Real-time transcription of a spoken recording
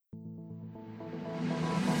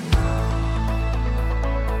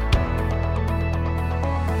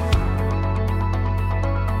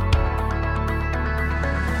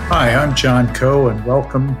Hi, I'm John Coe, and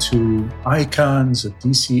welcome to Icons of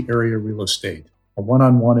DC Area Real Estate, a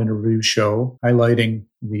one-on-one interview show highlighting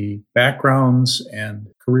the backgrounds and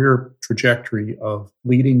career trajectory of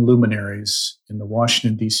leading luminaries in the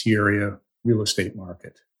Washington, D.C. area real estate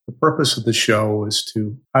market. The purpose of the show is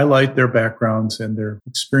to highlight their backgrounds and their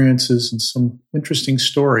experiences and some interesting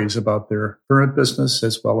stories about their current business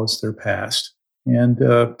as well as their past, and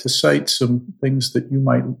to cite some things that you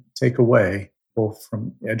might take away, both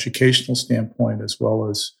from educational standpoint as well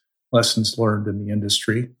as lessons learned in the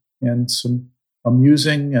industry, and some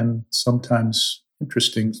amusing and sometimes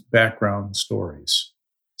interesting background stories.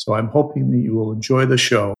 So I'm hoping that you will enjoy the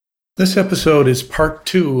show. This episode is part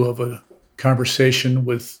 2 of a conversation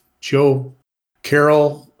with Joe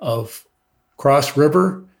Carroll of Cross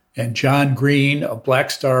River and John Green of Black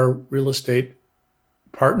Star Real Estate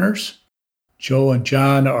Partners. Joe and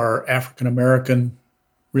John are African-American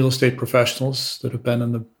real estate professionals that have been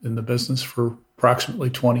in the business for approximately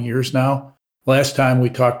 20 years now. Last time we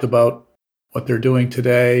talked about what they're doing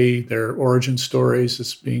today, their origin stories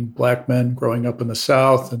as being Black men growing up in the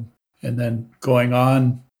South and then going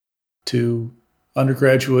on to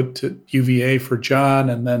undergraduate to UVA for John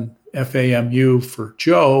and then FAMU for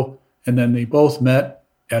Joe. And then they both met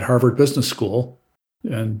at Harvard Business School,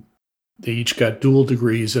 and they each got dual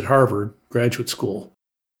degrees at Harvard Graduate School,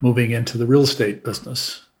 moving into the real estate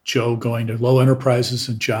business. Joe going to Lowe Enterprises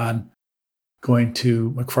and John going to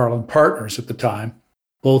McFarland Partners at the time.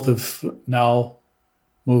 Both have now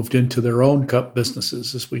moved into their own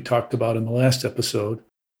businesses, as we talked about in the last episode.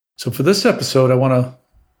 So for this episode, I want to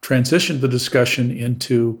transition the discussion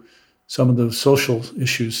into some of the social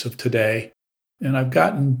issues of today. And I've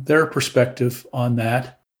gotten their perspective on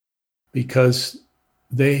that because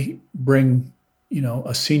they bring,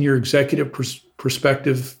 a senior executive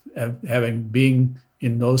perspective, being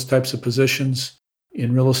in those types of positions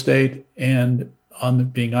in real estate and on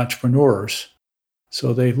being entrepreneurs.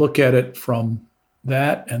 So they look at it from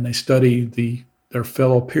that, and they study their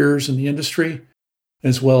fellow peers in the industry,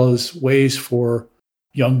 as well as ways for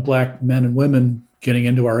young Black men and women getting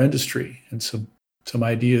into our industry, and some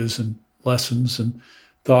ideas and lessons and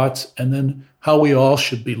thoughts, and then how we all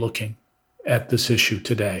should be looking at this issue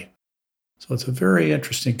today. So it's a very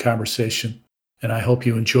interesting conversation, and I hope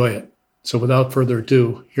you enjoy it. So without further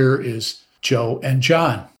ado, here is Joe and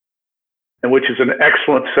John. And which is an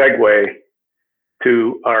excellent segue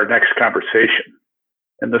to our next conversation.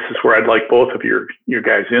 And this is where I'd like both of your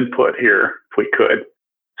guys' input here, if we could.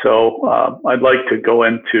 So I'd like to go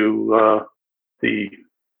into the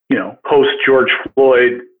post-George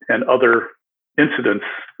Floyd and other incidents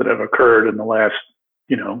that have occurred in the last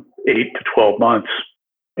 8 to 12 months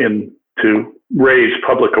to raise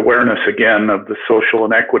public awareness again of the social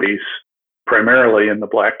inequities, primarily in the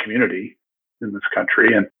Black community in this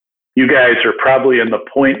country. And you guys are probably in the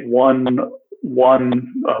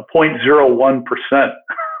 0.01%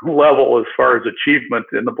 level as far as achievement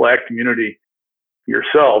in the Black community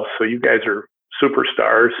yourselves. So you guys are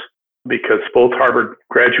superstars because both Harvard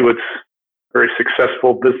graduates, very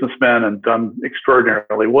successful businessmen and done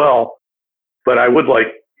extraordinarily well. But I would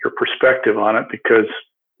like your perspective on it because,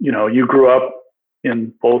 you grew up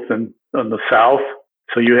in the South,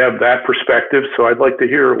 so you have that perspective. So I'd like to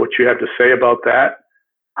hear what you have to say about that,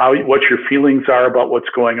 what your feelings are about what's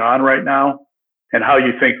going on right now, and how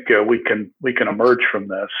you think we can emerge from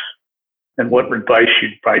this, and what advice you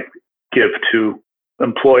might give to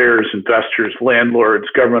employers, investors, landlords,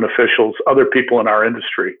 government officials, other people in our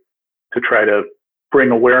industry to try to bring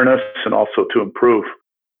awareness and also to improve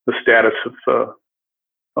the status of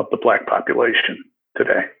the Black population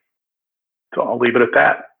today. So I'll leave it at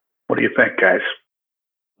that. What do you think, guys?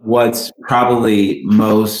 What's probably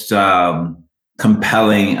most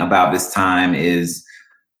compelling about this time is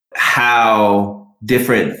how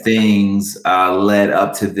different things led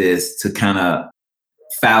up to this to kind of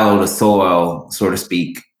fallow the soil, so to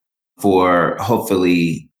speak, for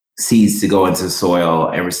hopefully seeds to go into the soil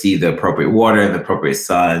and receive the appropriate water and the appropriate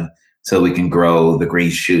sun so we can grow the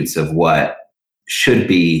green shoots of what should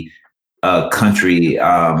be a country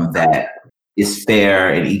that is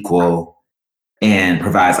fair and equal and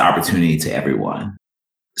provides opportunity to everyone.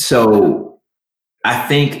 So I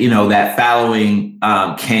think, that fallowing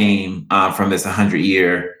came from this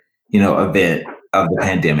 100-year, event of the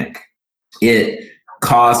pandemic. It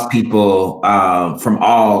caused people from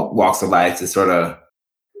all walks of life to sort of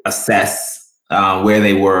assess where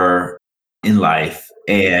they were in life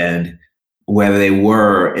and whether they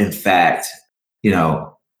were, in fact,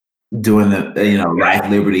 doing the, life,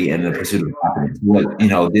 liberty, and the pursuit of happiness. What,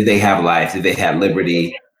 did they have life? Did they have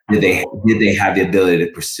liberty? Did they have the ability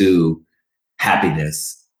to pursue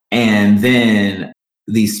happiness? And then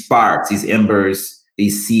these sparks, these embers,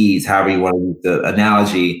 these seeds, however you want to use the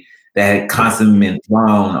analogy, that had constantly been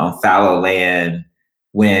thrown on fallow land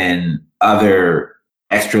when other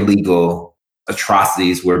extra legal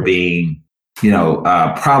atrocities were being,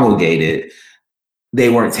 promulgated, they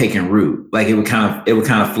weren't taking root. Like it would kind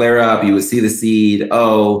of flare up. You would see the seed.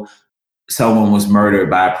 Oh, someone was murdered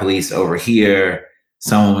by police over here.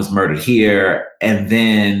 Someone was murdered here. And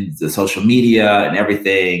then the social media and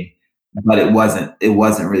everything, but it wasn't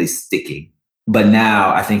really sticking. But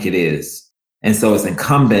now I think it is. And so it's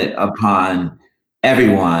incumbent upon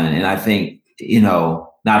everyone. And I think,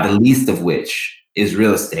 not the least of which is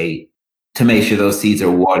real estate, to make sure those seeds are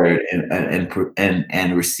watered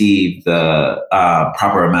and receive the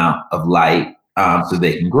proper amount of light so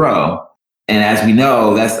they can grow. And as we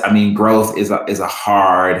know, growth is a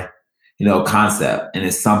hard, concept, and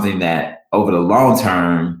it's something that over the long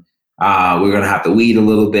term we're going to have to weed a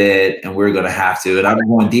little bit, and we're going to have to. And I'm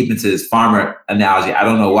going deep into this farmer analogy. I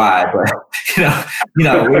don't know why, but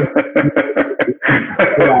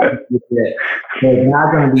it's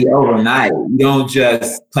not going to be overnight. You don't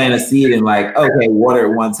just plant a seed and water it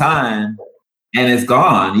one time and it's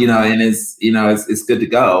gone, and it's good to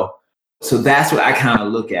go. So that's what I kind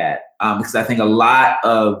of look at, because I think a lot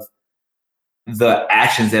of the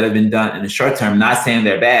actions that have been done in the short term, not saying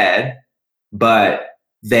they're bad, but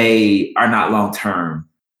they are not long term,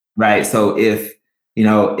 right? So if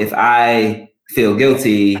I feel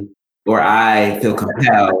guilty or I feel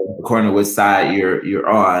compelled, according to which side you're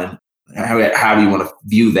on, however you want to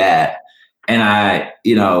view that, and I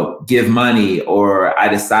give money, or I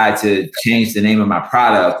decide to change the name of my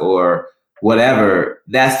product or whatever,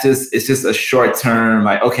 it's just a short term,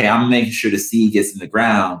 okay, I'm making sure the seed gets in the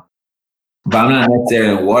ground, but I'm not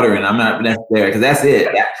necessarily watering. I'm not necessarily, because that's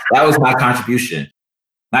it. That was my contribution.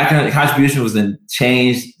 My contribution was to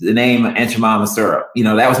change the name of Aunt Jemima syrup.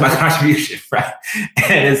 That was my contribution, right?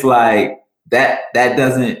 And it's like that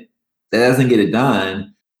doesn't get it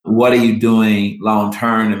done. What are you doing long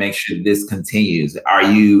term to make sure this continues? Are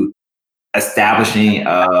you establishing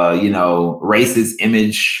racist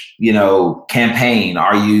image, campaign?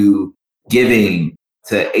 Are you giving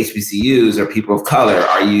to HBCUs or people of color?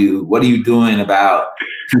 What are you doing about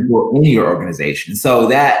people in your organization? So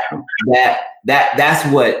that's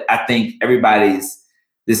what I think everybody's,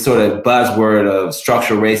 this sort of buzzword of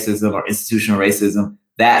structural racism or institutional racism,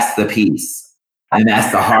 that's the piece. And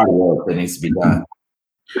that's the hard work that needs to be done.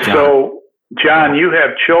 John. So, John, you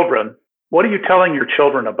have children. What are you telling your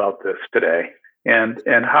children about this today? And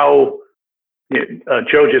how,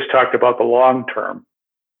 Joe just talked about the long term.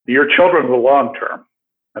 Your children the long term.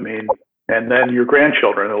 And then your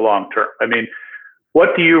grandchildren the long term.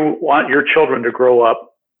 What do you want your children to grow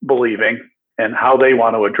up believing, and how they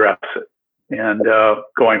want to address it, and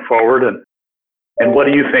going forward? And what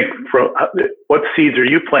do you think? What seeds are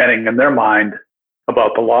you planting in their mind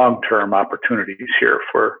about the long-term opportunities here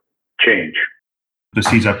for change? The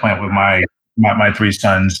seeds I plant with my three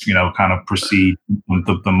sons, kind of proceed with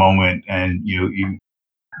the moment, and you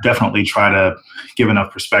definitely try to give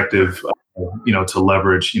enough perspective, to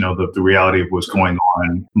leverage, the reality of what's going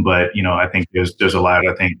on. But I think there's a lot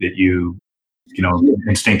I think that you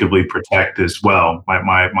instinctively protect as well.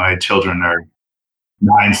 My children are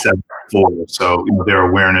 9, 7, 4, so their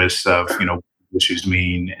awareness of what issues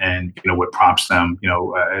mean and what prompts them.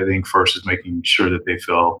 I think first is making sure that they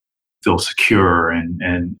feel secure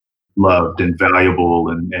and loved and valuable,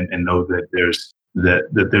 and know that there's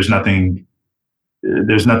nothing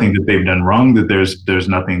that they've done wrong, that there's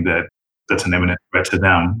nothing that's an imminent threat to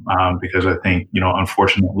them. Because I think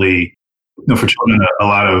unfortunately, for children, a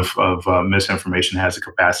lot of misinformation has the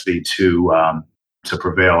capacity to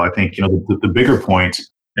prevail. I think the bigger point,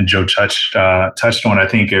 and Joe touched on, I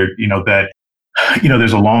think that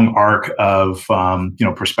there's a long arc of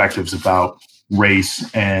perspectives about race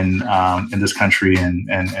and in this country and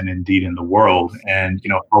indeed in the world, and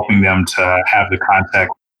helping them to have the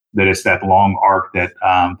context that it's that long arc that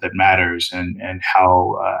matters, and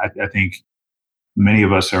how I think many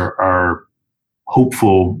of us are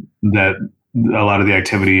hopeful that a lot of the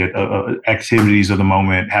activities of the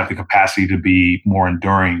moment have the capacity to be more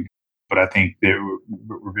enduring. But I think that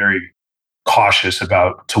we're very cautious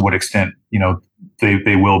about to what extent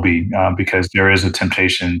they will be, because there is a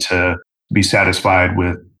temptation to be satisfied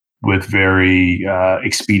with very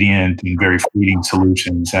expedient and very fleeting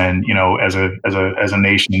solutions. And as a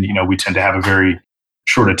nation, we tend to have a very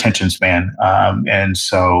short attention span, and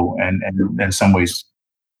so in some ways,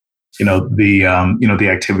 the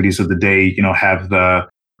activities of the day,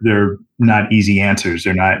 they're not easy answers.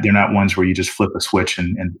 They're not ones where you just flip a switch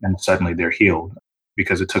and suddenly they're healed.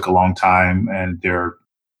 because it took a long time and there are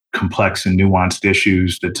complex and nuanced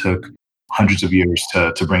issues that took hundreds of years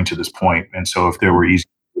to bring to this point. And so if there were easy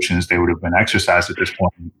solutions, they would have been exercised at this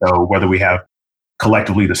point. So whether we have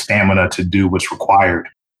collectively the stamina to do what's required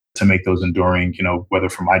to make those enduring, whether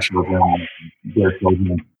for my children, their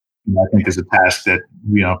children, I think is a task that,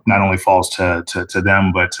 not only falls to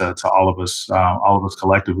them, but to all of us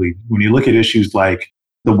collectively. When you look at issues like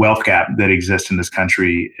the wealth gap that exists in this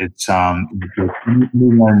country, it's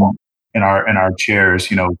everyone in our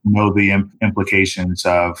chairs, know the implications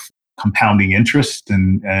of compounding interest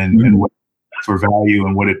and what for value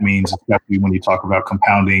and what it means, especially when you talk about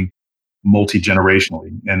compounding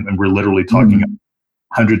multi-generationally. And we're literally talking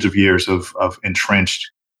hundreds of years of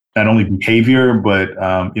entrenched, not only behavior, but,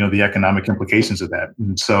 the economic implications of that.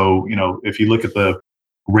 And so, if you look at the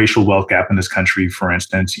racial wealth gap in this country, for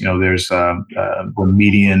instance, there's the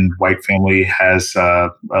median white family has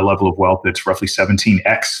a level of wealth that's roughly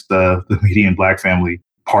 17x the median black family,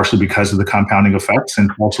 partially because of the compounding effects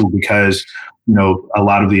and also because, a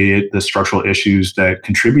lot of the structural issues that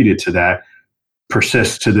contributed to that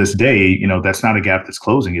persist to this day. That's not a gap that's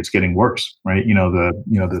closing, it's getting worse, right?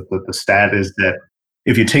 The stat is that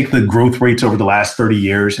if you take the growth rates over the last 30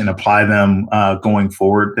 years and apply them going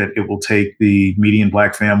forward, that it will take the median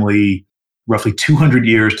black family roughly 200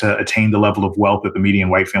 years to attain the level of wealth that the median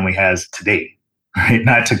white family has today, right?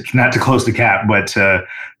 Not to close the gap, but to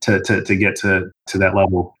get to that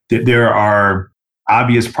level. There are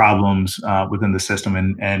obvious problems within the system,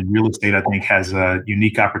 and real estate, I think, has a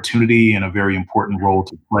unique opportunity and a very important role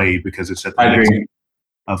to play because it's at the mix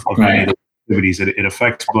of many of the activities. It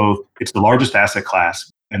affects both. It's the largest asset class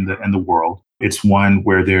in the world. It's one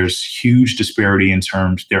where there's huge disparity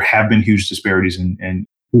there have been huge disparities in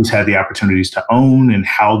who's had the opportunities to own and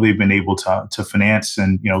how they've been able to finance.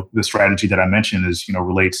 And, the strategy that I mentioned is,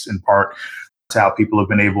 relates in part to how people have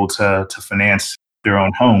been able to finance their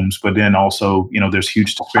own homes. But then also, there's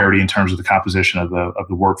huge disparity in terms of the composition of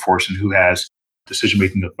the workforce and who has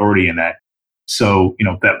decision-making authority in that. So,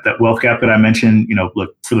 that wealth gap that I mentioned,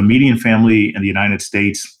 look, for the median family in the United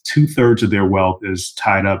States, 2/3 of their wealth is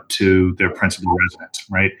tied up to their principal residence,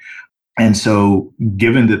 right? And so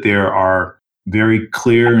given that there are very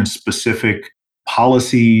clear and specific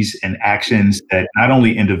policies and actions that not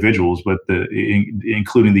only individuals, but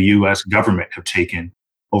including the U.S. government have taken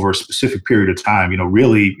over a specific period of time,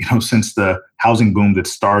 really, since the housing boom that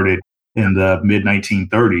started in the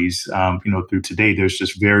mid-1930s, through today, there's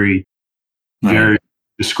just very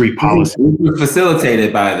discrete policy. It was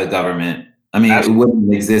facilitated by the government. I mean, Absolutely. It wouldn't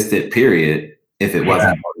have existed, period, if it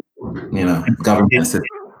wasn't, government.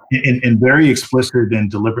 In very explicit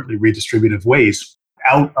and deliberately redistributive ways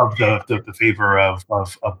out of the favor of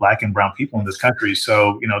Black and brown people in this country.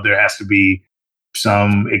 So, there has to be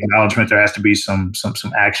some acknowledgement, there has to be some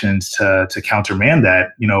actions to countermand that,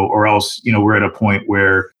 or else, we're at a point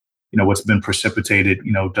where, what's been precipitated,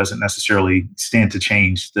 doesn't necessarily stand to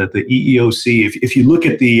change. The EEOC, if you look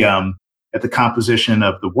at the composition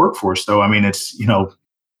of the workforce, though, I mean, it's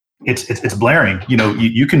blaring.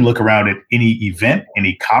 You can look around at any event,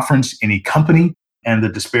 any conference, any company, and the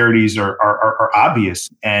disparities are obvious.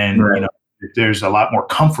 And right. There's a lot more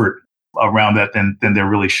comfort around that than there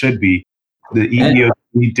really should be. The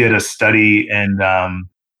EEOC did a study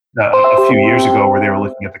a few years ago where they were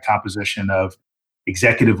looking at the composition of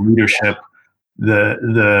executive leadership.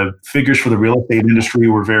 The figures for the real estate industry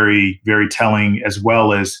were very, very telling, as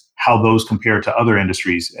well as how those compare to other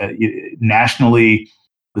industries. Nationally,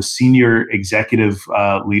 the senior executive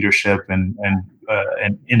leadership and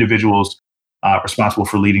individuals responsible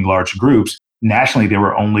for leading large groups, nationally there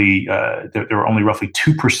were only roughly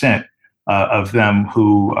 2% of them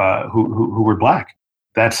who were Black.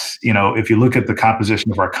 That's, if you look at the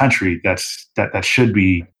composition of our country, that should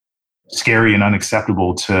be scary and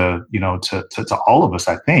unacceptable to all of us,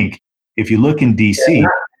 I think. If you look in DC,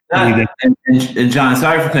 and John,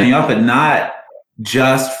 sorry for cutting you off, but not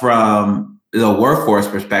just from the workforce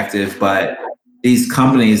perspective, but these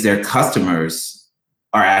companies, their customers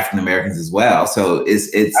are African Americans as well. So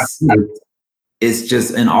it's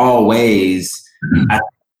just in all ways,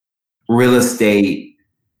 real estate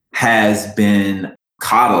has been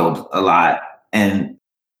coddled a lot, and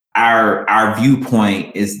our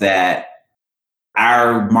viewpoint is that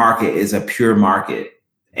our market is a pure market,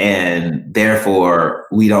 and therefore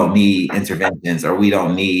we don't need interventions, or we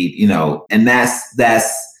don't need, and that's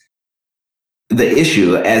the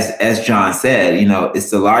issue. As John said, it's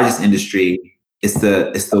the largest industry. It's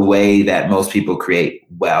the way that most people create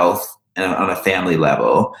wealth on a family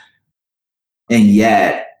level, and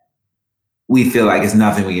yet we feel like it's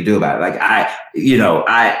nothing we can do about it. Like I'm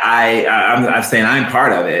saying I'm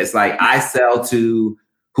part of it. It's like I sell to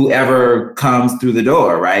whoever comes through the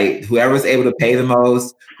door, right? Whoever's able to pay the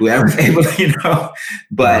most, whoever's able to,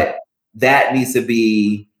 but that needs to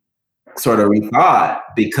be sort of rethought,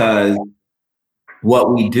 because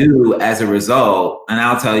what we do as a result, and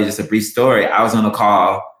I'll tell you just a brief story. I was on a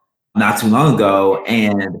call not too long ago,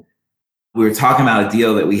 and we were talking about a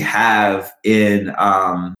deal that we have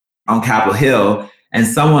on Capitol Hill, and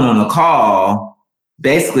someone on the call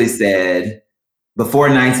basically said, before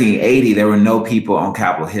 1980, there were no people on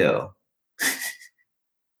Capitol Hill.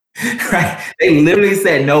 Right? They literally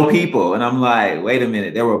said no people. And I'm like, wait a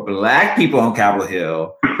minute, there were Black people on Capitol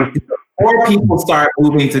Hill. Before people start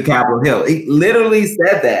moving to Capitol Hill. He literally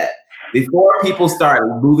said that before people started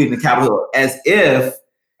moving to Capitol Hill, as if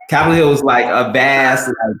Capitol Hill was like a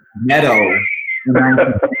vast meadow.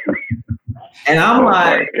 And I'm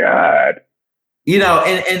like, my God. And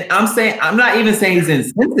I'm not even saying he's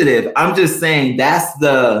insensitive. I'm just saying that's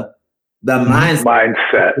the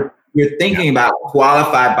mindset. You're thinking about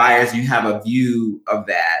qualified buyers, and you have a view of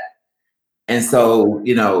that. And so,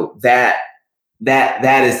 that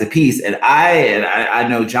is the piece. And I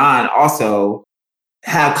know John also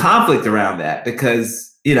have conflict around that,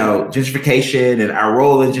 because, gentrification and our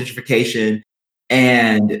role in gentrification.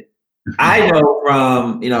 And I know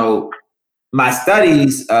from, my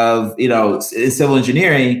studies of, in civil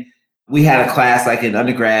engineering, we had a class like in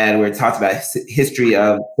undergrad where it talked about history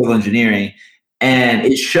of civil engineering. And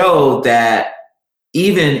it showed that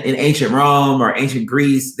even in ancient Rome or ancient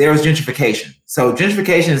Greece, there was gentrification. So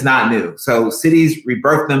gentrification is not new. So cities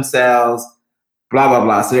rebirth themselves, blah, blah,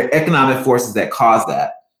 blah. So there are economic forces that cause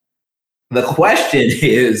that. The question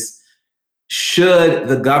is, should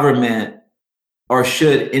the government or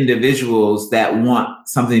should individuals that want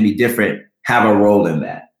something to be different have a role in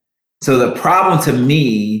that? So the problem to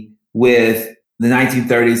me with the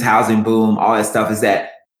 1930s housing boom, all that stuff, is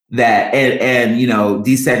that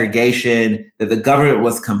desegregation, that the government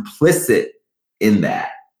was complicit in that,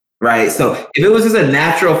 right? So if it was just a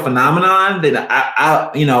natural phenomenon, then I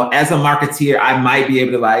as a marketeer, I might be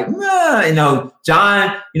able to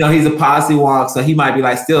John, he's a policy wonk, so he might be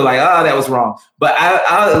still oh, that was wrong. But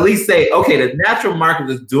I'll at least say, okay, the natural market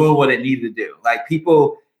was doing what it needed to do. Like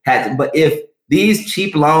people had to, but if these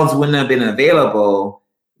cheap loans wouldn't have been available,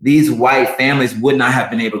 these white families would not have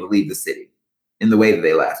been able to leave the city in the way that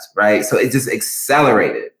they left, right? So it just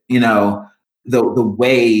accelerated, the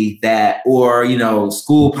way that, or,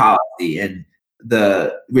 school policy and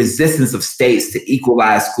the resistance of states to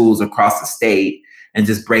equalize schools across the state and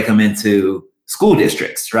just break them into school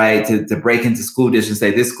districts, right? To break into school districts, say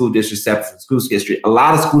this school district separate from school district. A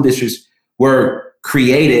lot of school districts were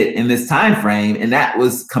created in this time frame, and that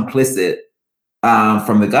was complicit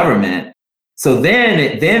from the government. So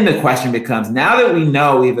then the question becomes, now that we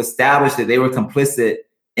know, we've established that they were complicit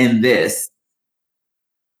in this,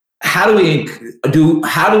 how do we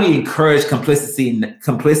encourage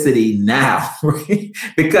complicity now?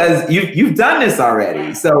 Because you've done this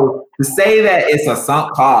already. So to say that it's a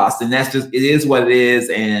sunk cost and it is what it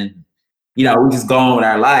is, and we just go on with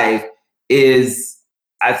our life, is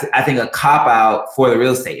I think a cop out for the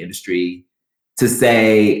real estate industry to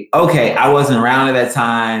say, okay, I wasn't around at that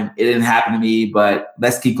time. It didn't happen to me, but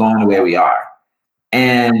let's keep going the way we are.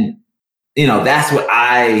 And, that's what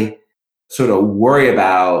I sort of worry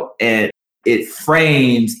about. And it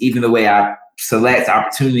frames even the way I select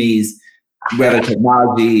opportunities, whether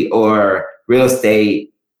technology or real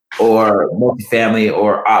estate or multifamily,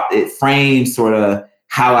 or it frames sort of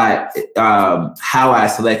how I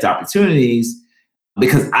select opportunities,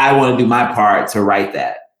 because I want to do my part to right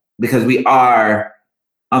that. Because we are,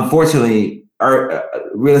 unfortunately,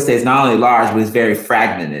 real estate is not only large, but it's very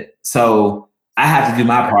fragmented. So I have to do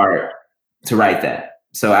my part to right that.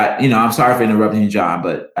 So I'm sorry for interrupting you, John,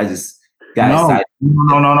 but I just got excited.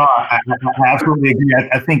 No. I absolutely agree.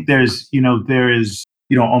 I think there is,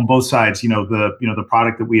 on both sides, the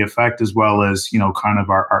product that we affect, as well as, kind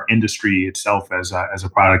of our industry itself as a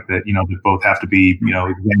product that, that both have to be,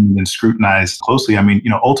 examined and scrutinized closely. I mean,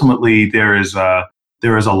 ultimately there is a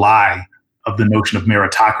lie of the notion of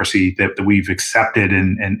meritocracy that we've accepted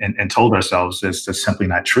and told ourselves is that's simply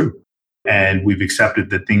not true. And we've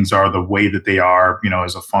accepted that things are the way that they are,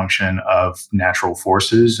 as a function of natural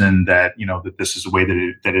forces, and that, that this is the way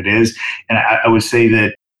that it is. And I would say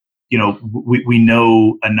that, we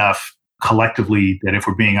know enough collectively that if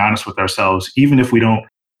we're being honest with ourselves, even if we don't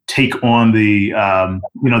take on the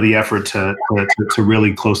effort to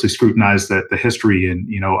really closely scrutinize the history, and,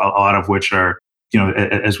 a lot of which are,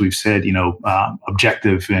 as we've said,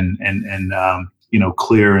 objective and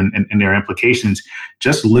clear in their implications.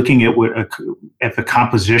 Just looking at at the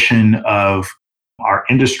composition of our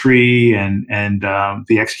industry and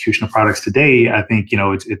the execution of products today, I think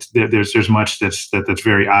there's much that's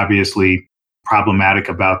very obviously problematic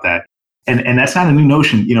about that, and that's not a new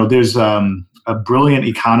notion. There's a brilliant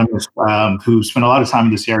economist who spent a lot of time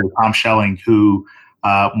in this area, Tom Schelling, who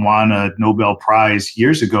won a Nobel Prize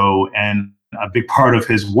years ago, and a big part of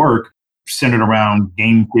his work centered around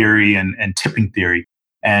game theory and tipping theory.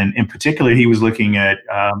 And in particular, he was looking at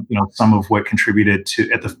some of what contributed to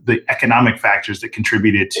the economic factors that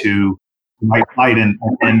contributed to white flight, and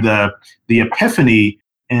the epiphany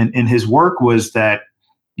in his work was that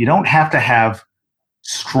you don't have to have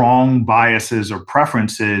strong biases or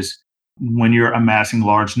preferences when you're amassing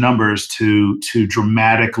large numbers to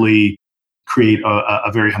dramatically create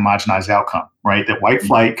a very homogenized outcome, right? That white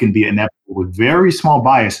flight can be inevitable with very small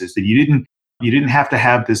biases, that you didn't have to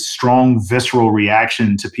have this strong visceral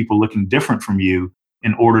reaction to people looking different from you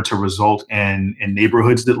in order to result in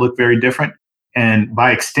neighborhoods that look very different. And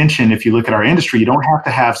by extension, if you look at our industry, you don't have to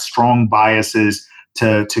have strong biases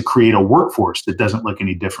to create a workforce that doesn't look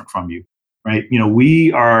any different from you, right?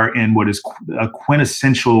 We are in what is a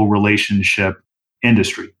quintessential relationship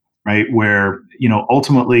industry, right? Where,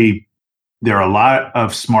 ultimately there are a lot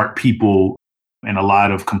of smart people and a lot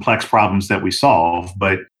of complex problems that we solve,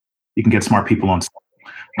 but you can get smart people on site,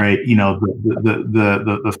 right?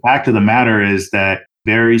 The fact of the matter is that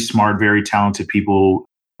very smart, very talented people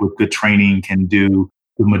with good training can do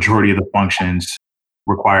the majority of the functions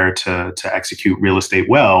required to execute real estate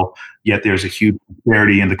well. Yet there's a huge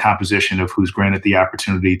disparity in the composition of who's granted the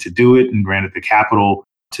opportunity to do it and granted the capital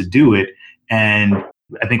to do it. And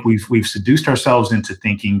I think we've seduced ourselves into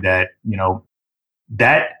thinking that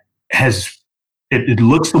that has. It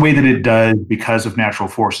looks the way that it does because of natural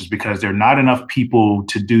forces, because there are not enough people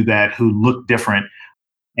to do that who look different,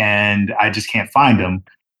 and I just can't find them.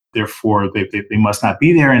 Therefore, they must not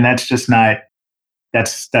be there, and that's just not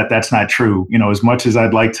that's not true. As much as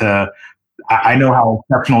I'd like to, I know how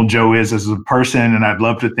exceptional Joe is as a person, and I'd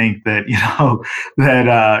love to think that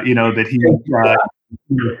that he's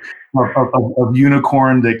of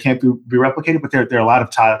unicorn that can't be replicated. But there are a lot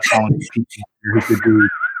of talented people who could do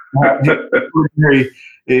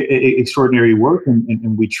extraordinary work,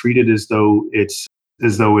 and we treat it as though it's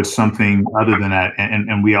something other than that,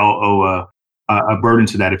 and we all owe a burden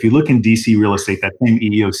to that. If you look in DC real estate, that same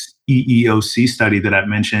EEOC study that I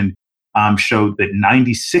mentioned showed that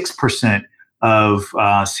 96% of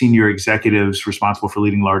senior executives responsible for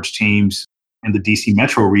leading large teams in the DC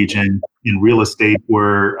metro region in real estate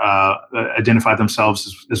were identified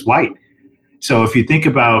themselves as white. So if you think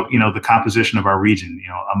about, the composition of our region,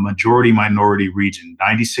 a majority minority region,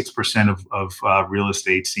 96% of real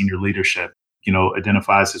estate senior leadership,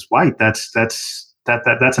 identifies as white. That's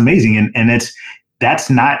amazing. And that's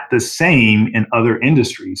not the same in other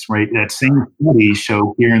industries, right? That same study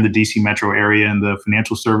showed here in the DC metro area in the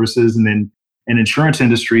financial services and then an insurance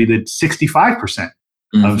industry that 65%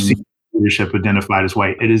 of senior leadership identified as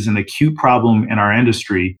white. It is an acute problem in our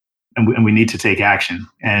industry. And we need to take action.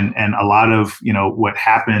 And a lot of, what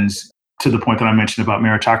happens, to the point that I mentioned about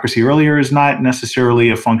meritocracy earlier, is not necessarily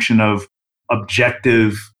a function of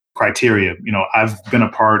objective criteria. I've been a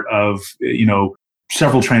part of,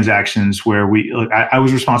 several transactions where I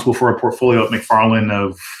was responsible for a portfolio at McFarland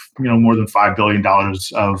of, more than $5 billion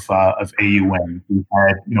of AUM. We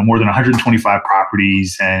had, more than 125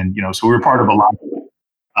 properties. And, so we were part of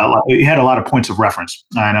we had a lot of points of reference.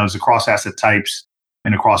 And I was across asset types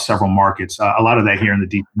and across several markets, a lot of that here in the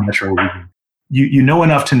DC metro region. You know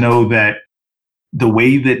enough to know that the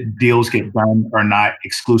way that deals get done are not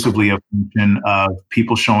exclusively a function of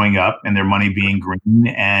people showing up and their money being green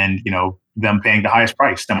and, them paying the highest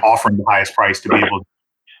price, them offering the highest price to be able to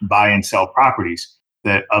buy and sell properties.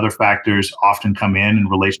 That other factors often come in, and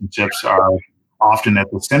relationships are often at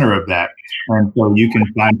the center of that. And so you can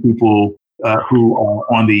find people who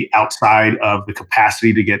are on the outside of the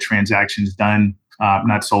capacity to get transactions done,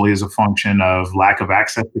 not solely as a function of lack of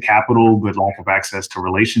access to capital, but lack of access to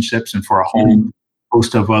relationships and for a whole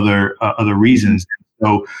host of other reasons.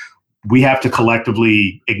 So we have to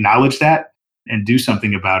collectively acknowledge that and do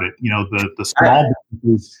something about it. The small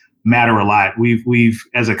businesses matter a lot. We've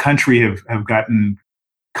as a country have gotten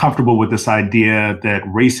comfortable with this idea that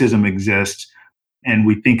racism exists, and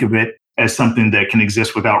we think of it as something that can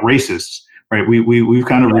exist without racists, right? We've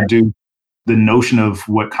kind of reduced the notion of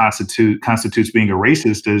what constitutes being a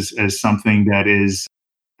racist as something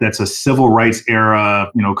that's a civil rights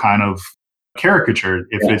era, kind of caricature.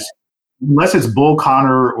 Unless it's Bull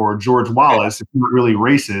Connor or George Wallace, it's not really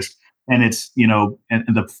racist. And it's, and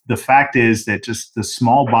the fact is that just the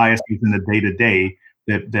small biases in the day-to-day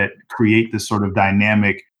that create this sort of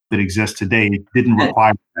dynamic that exists today didn't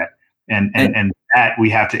require that. And that we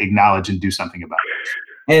have to acknowledge and do something about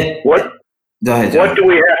it. And go ahead, John. What do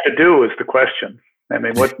we have to do is the question. I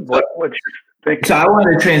mean, what's your thinking? So I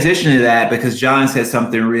want to transition to that because John said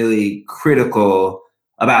something really critical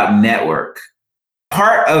about network.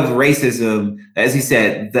 Part of racism, as he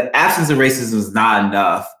said, the absence of racism is not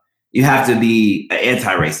enough. You have to be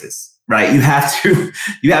anti-racist, right? You have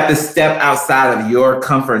to step outside of your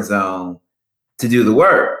comfort zone to do the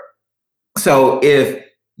work. So if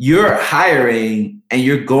you're hiring and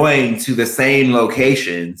you're going to the same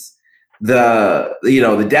locations, the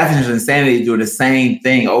definition of insanity is doing the same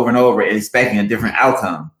thing over and over and expecting a different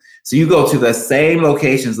outcome. So you go to the same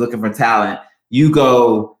locations looking for talent. You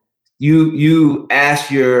go. You ask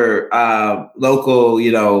your local,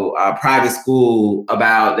 private school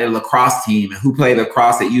about their lacrosse team and who played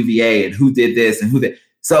lacrosse at UVA and who did this and who did.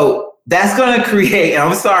 So that's going to create, and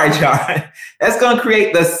I'm sorry, John, that's going to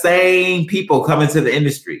create the same people coming to the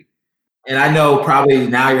industry. And I know probably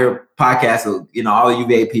now your podcast, all the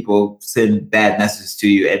UVA people send bad messages to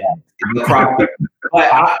you and lacrosse. But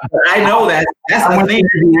I know that's the thing.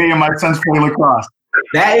 UVA and my son's playing lacrosse.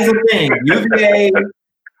 That is the thing.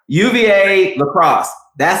 UVA lacrosse,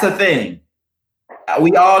 that's a thing.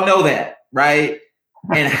 We all know that, right?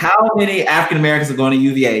 And how many African Americans are going to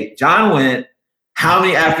UVA? John went, how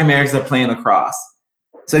many African Americans are playing lacrosse?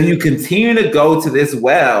 So if you continue to go to this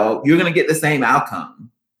well, you're going to get the same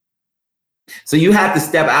outcome. So you have to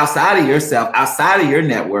step outside of yourself, outside of your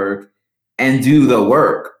network, and do the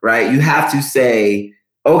work, right? You have to say,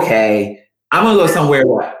 okay, I'm going to go somewhere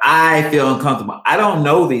where I feel uncomfortable. I don't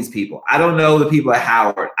know these people. I don't know the people at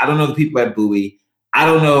Howard. I don't know the people at Bowie. I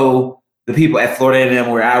don't know the people at Florida A&M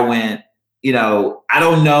where I went. I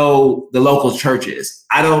don't know the local churches.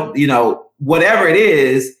 I don't, whatever it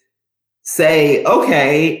is, say,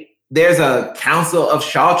 okay, there's a council of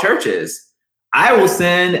Shaw churches. I will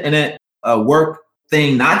send a work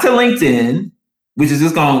thing, not to LinkedIn, which is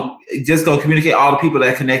just going to communicate all the people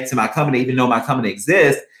that connect to my company, even though my company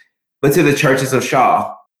exists, but to the churches of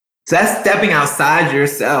Shaw. So that's stepping outside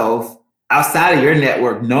yourself, outside of your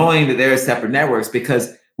network, knowing that there are separate networks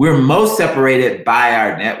because we're most separated by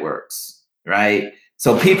our networks, right?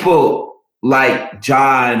 So people like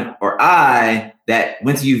John or I that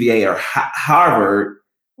went to UVA or Harvard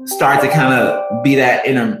start to kind of be that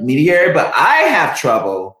intermediary, but I have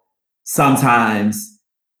trouble sometimes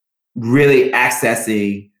really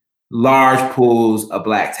accessing large pools of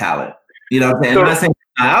Black talent. You know what I'm saying? I'm not saying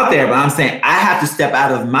I'm not out there, but I'm saying I have to step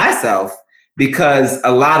out of myself because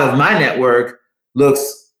a lot of my network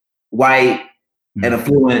looks white and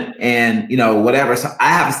affluent and, whatever. So I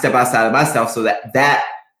have to step outside of myself so that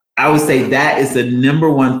I would say that is the number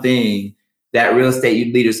one thing that real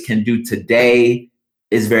estate leaders can do today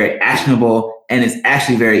is very actionable and it's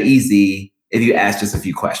actually very easy if you ask just a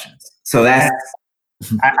few questions. So that's...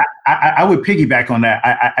 I would piggyback on that.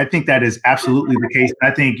 I think that is absolutely the case. I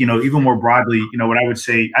think, even more broadly, what I would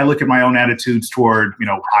say, I look at my own attitudes toward,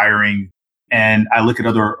 hiring, and I look at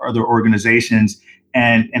other organizations.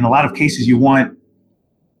 And in a lot of cases, you want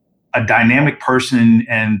a dynamic person,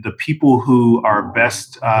 and the people who are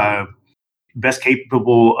best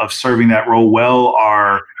capable of serving that role well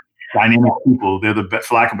are dynamic people. They're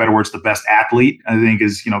for lack of better words, the best athlete, I think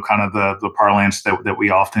is, kind of the parlance that we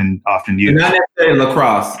often use. Not necessarily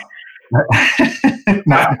lacrosse.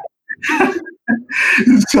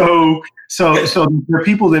 So there are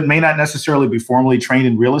people that may not necessarily be formally trained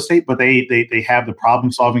in real estate, but they have the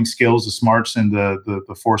problem solving skills, the smarts, and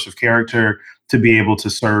the force of character to be able to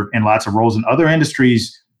serve in lots of roles. And other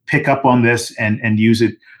industries pick up on this and use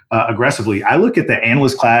it aggressively. I look at the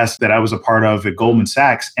analyst class that I was a part of at Goldman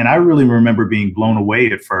Sachs, and I really remember being blown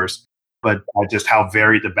away at first, but just how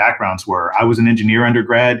varied the backgrounds were. I was an engineer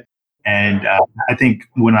undergrad, and I think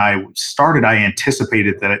when I started, I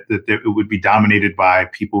anticipated that it would be dominated by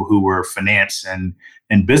people who were finance and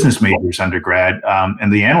business majors undergrad.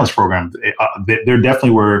 And the analyst program, there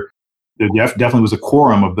definitely was a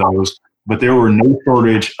quorum of those, but there were no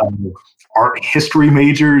shortage of art history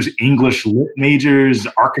majors, English lit majors,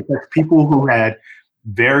 architects, people who had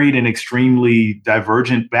varied and extremely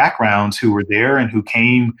divergent backgrounds who were there and who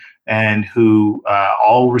came and who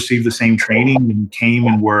all received the same training and came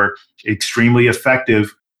and were extremely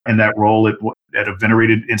effective in that role at a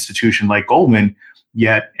venerated institution like Goldman.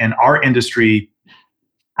 Yet in our industry,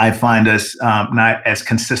 I find us not as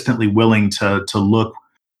consistently willing to look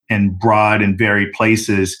in broad and varied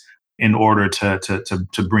places in order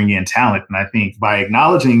to bring in talent. And I think by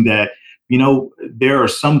acknowledging that, there are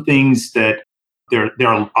some things that there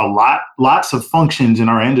are lots of functions in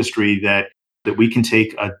our industry that we can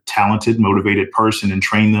take a talented, motivated person and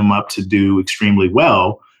train them up to do extremely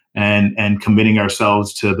well, and committing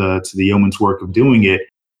ourselves to the yeoman's work of doing it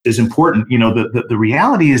is important. The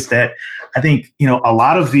reality is that I think, a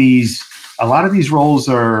lot of these roles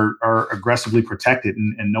are aggressively protected,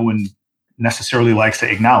 and no one necessarily likes to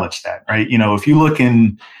acknowledge that, right? If you look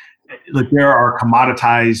there are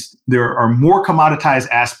more commoditized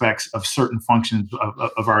aspects of certain functions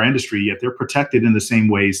of our industry, yet they're protected in the same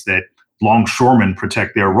ways that longshoremen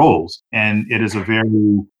protect their roles. And it is a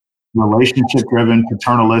very relationship-driven,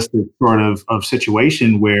 paternalistic sort of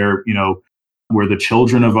situation where the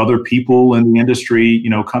children of other people in the industry,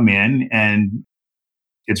 come in, and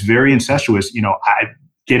it's very incestuous.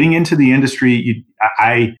 Getting into the industry,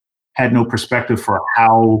 I had no perspective for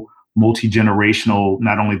how multi-generational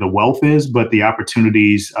not only the wealth is, but the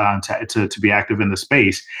opportunities to be active in the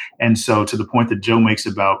space. And so, to the point that Joe makes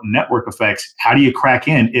about network effects, how do you crack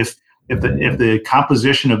in if the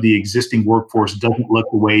composition of the existing workforce doesn't look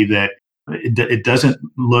the way that it doesn't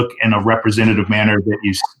look in a representative manner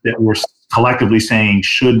that we're collectively saying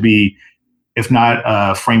should be, if not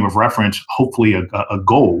a frame of reference, hopefully a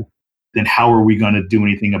goal, then how are we going to do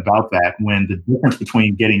anything about that when the difference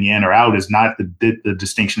between getting in or out is not the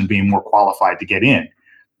distinction of being more qualified to get in?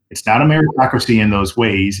 It's not a meritocracy in those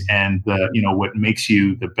ways, and what makes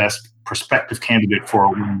you the best prospective candidate for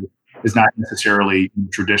a role is not necessarily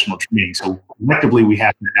traditional training. So collectively, we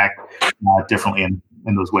have to act differently in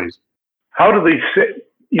those ways. How do these,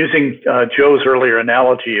 using Joe's earlier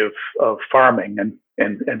analogy of farming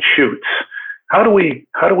and shoots, how do we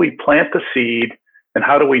plant the seed, and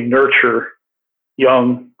how do we nurture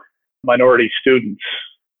young minority students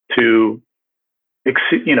to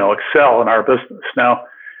excel in our business? Now,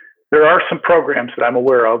 there are some programs that I'm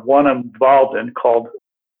aware of. One I'm involved in called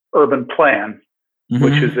Urban Plan, mm-hmm.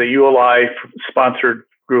 which is a ULI sponsored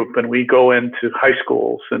group, and we go into high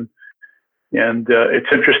schools, and it's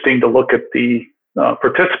interesting to look at the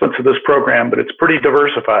participants of this program, but it's pretty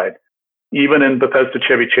diversified. Even in Bethesda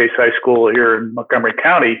Chevy Chase High School here in Montgomery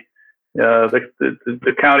County,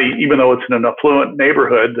 the county, even though it's in an affluent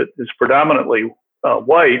neighborhood that is predominantly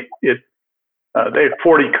white, they have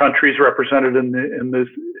 40 countries represented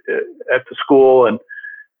at the school, and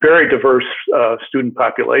very diverse student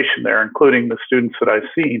population there, including the students that I've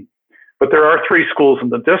seen. But there are 3 schools in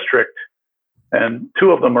the district, and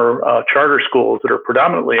 2 of them are charter schools that are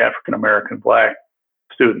predominantly African American Black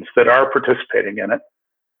students that are participating in it.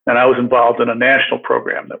 And I was involved in a national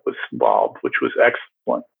program that was involved, which was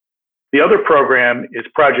excellent. The other program is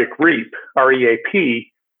Project REAP,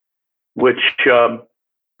 R-E-A-P, which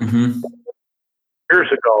mm-hmm. years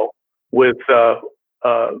ago with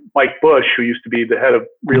Mike Bush, who used to be the head of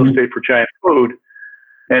real estate for Giant Food.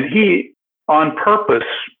 And he, on purpose,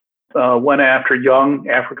 went after young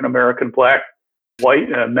African-American, Black, white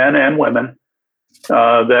men and women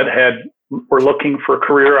that were looking for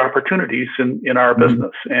career opportunities in our mm-hmm.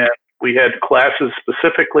 business. And we had classes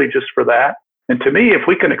specifically just for that. And to me, if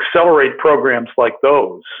we can accelerate programs like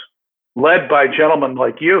those, led by gentlemen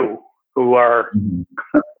like you, who are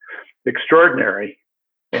mm-hmm. extraordinary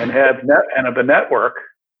and have a network,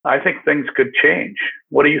 I think things could change.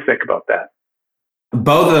 What do you think about that?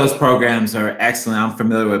 Both of those programs are excellent. I'm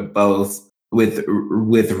familiar with both. With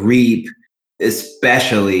REAP,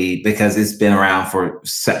 especially because it's been around for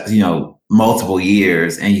multiple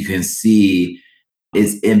years, and you can see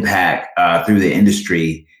its impact through the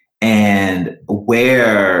industry. And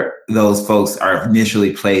where those folks are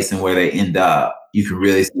initially placed and where they end up, you can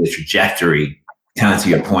really see the trajectory, kind of to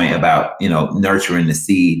your point about, nurturing the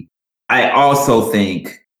seed. I also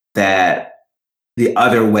think that the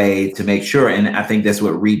other way to make sure, and I think that's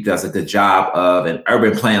what REAP does a good job of, and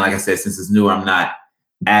Urban Plan, like I said, since it's newer, I'm not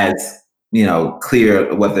as,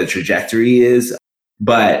 clear what the trajectory is,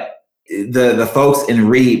 but the folks in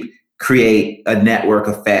REAP create a network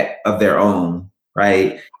effect of their own,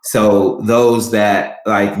 right? So those that,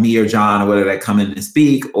 like me or John or whether that come in and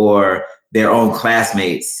speak, or their own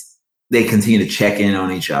classmates, they continue to check in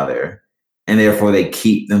on each other, and therefore they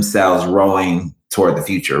keep themselves rowing toward the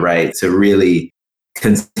future, right? To really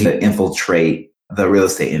continue to infiltrate the real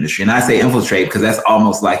estate industry. And I say infiltrate because that's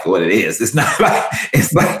almost like what it is. It's not like,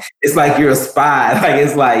 it's like you're a spy. Like,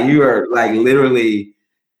 it's like you are like literally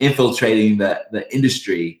infiltrating the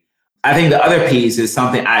industry. I think the other piece is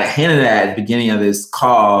something I hinted at the beginning of this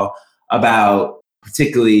call about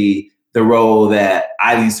particularly the role that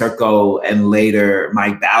Eileen Serko and later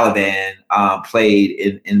Mike Balaban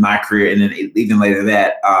played in my career, and then even later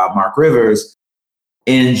that Mark Rivers,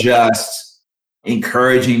 in just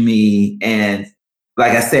encouraging me. And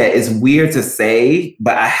like I said, it's weird to say,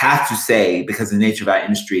 but I have to say, because of the nature of our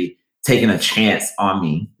industry, taking a chance on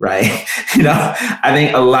me, right? I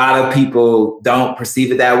think a lot of people don't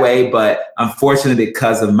perceive it that way, but unfortunately,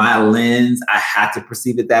 because of my lens, I had to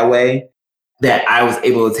perceive it that way, that I was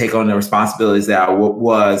able to take on the responsibilities that I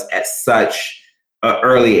was at such an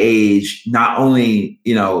early age, not only,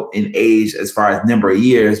 in age as far as number of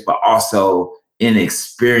years, but also in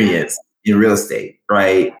experience in real estate,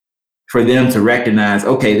 right? For them to recognize,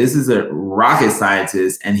 okay, this is a rocket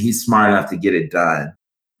scientist and he's smart enough to get it done.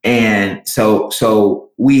 And so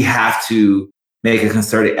we have to make a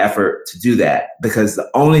concerted effort to do that, because the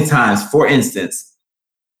only times, for instance,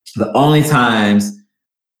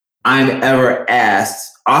 I'm ever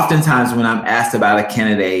asked, oftentimes when I'm asked about a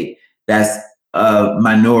candidate that's a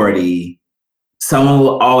minority, someone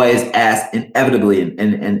will always ask inevitably,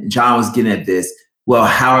 and John was getting at this, well,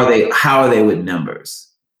 how are they with numbers?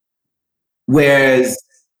 Whereas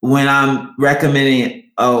when I'm recommending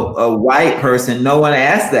a white person, no one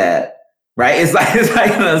asks that, right? It's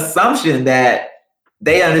like an assumption that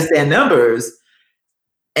they understand numbers.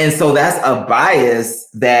 And so that's a bias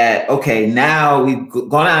that, okay, now we've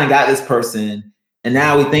gone out and got this person, and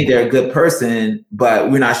now we think they're a good person,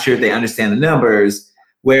 but we're not sure if they understand the numbers.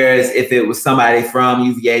 Whereas if it was somebody from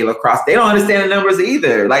UVA, La Crosse, they don't understand the numbers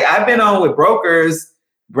either. Like, I've been on with brokers,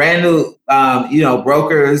 brand new,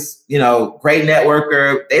 brokers, great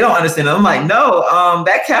networker. They don't understand them. I'm like, no,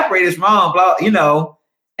 that cap rate is wrong, blah,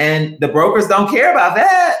 and the brokers don't care about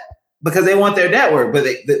that because they want their network, but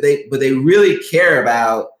they really care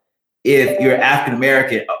about if you're African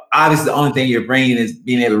American. Obviously, the only thing you're bringing is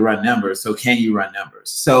being able to run numbers. So can you run numbers?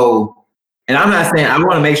 So, and I'm not saying, I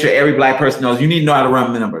want to make sure every Black person knows you need to know how to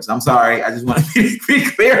run the numbers. I'm sorry. I just want to be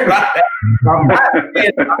clear about that. I'm not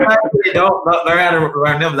saying don't learn how to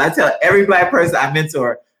run numbers. I tell every Black person I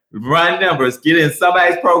mentor, run numbers, get in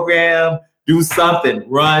somebody's program, do something,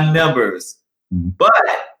 run numbers. But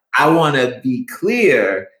I want to be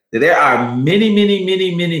clear that there are many, many,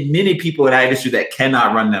 many, many, many people in our industry that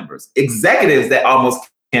cannot run numbers. Executives that almost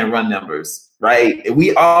can't run numbers, right?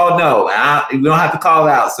 We all know. We don't have to call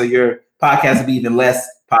it out, so your podcast will be even less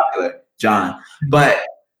popular, John. But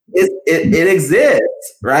it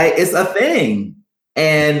exists, right? It's a thing,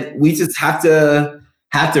 and we just have to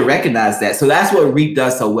recognize that. So that's what REAP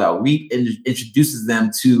does so well. REAP introduces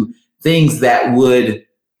them to things that would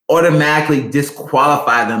automatically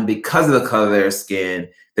disqualify them because of the color of their skin,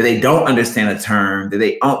 that they don't understand a term, that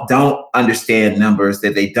they don't understand numbers,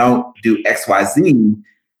 that they don't do X, Y, Z,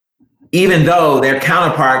 even though their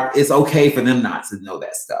counterpart, it's okay for them not to know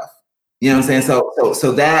that stuff. You know what I'm saying?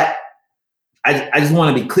 So that, I just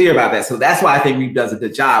want to be clear about that. So that's why I think REAP does a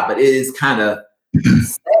good job, but it is kind of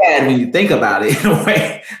sad when you think about it in a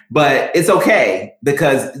way, but it's okay,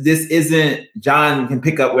 because this isn't, John can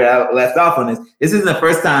pick up where I left off on this. This isn't the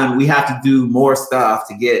first time we have to do more stuff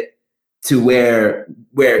to get to where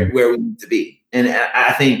we need to be. And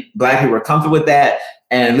I think Black people are comfortable with that.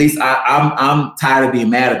 And at least I'm tired of being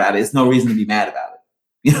mad about it. It's no reason to be mad about it.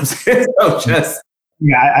 You know what I'm saying?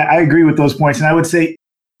 Yeah, I agree with those points. And I would say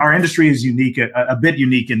our industry is unique, a bit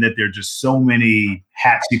unique in that there are just so many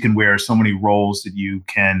hats you can wear, so many roles that you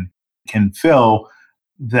can fill,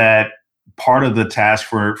 that part of the task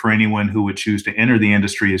for anyone who would choose to enter the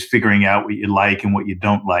industry is figuring out what you like and what you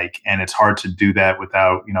don't like. And it's hard to do that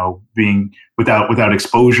without, being without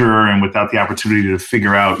exposure and without the opportunity to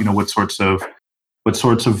figure out, what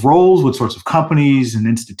sorts of roles, what sorts of companies and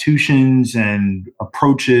institutions and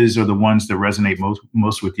approaches are the ones that resonate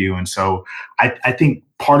most with you. And so I think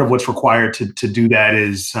part of what's required to do that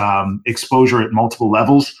is exposure at multiple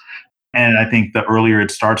levels. And I think the earlier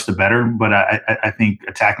it starts, the better. But I think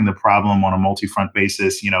attacking the problem on a multi-front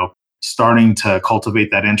basis, starting to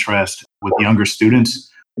cultivate that interest with younger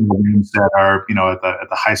students that are, at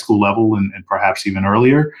the high school level and perhaps even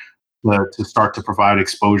earlier, to start to provide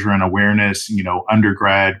exposure and awareness,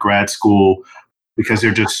 undergrad, grad school, because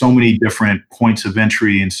there are just so many different points of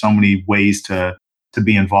entry and so many ways to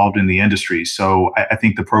be involved in the industry. So I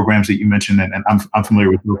think the programs that you mentioned, and I'm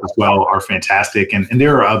familiar with those as well, are fantastic. And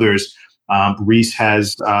there are others. Reese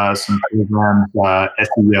has some programs,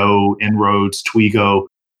 SEO, Inroads, Twigo,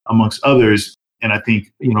 amongst others. And I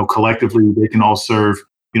think, collectively they can all serve,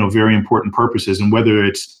 very important purposes. And whether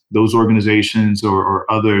it's those organizations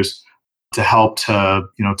or others, to help to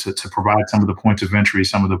provide some of the points of entry,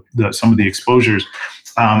 some of the exposures.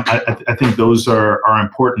 I think those are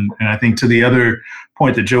important. And I think to the other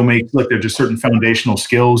point that Joe makes, look, there are just certain foundational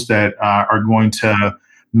skills that are going to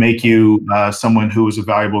make you someone who is a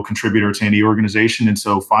valuable contributor to any organization. And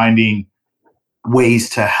so finding ways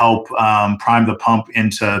to help prime the pump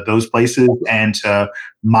into those places and to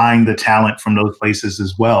mine the talent from those places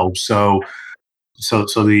as well. So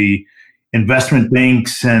the investment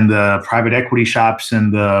banks and the private equity shops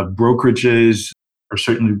and the brokerages are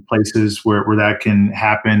certainly places where that can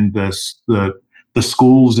happen. The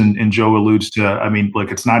schools, and Joe alludes to, I mean,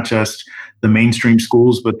 look, it's not just the mainstream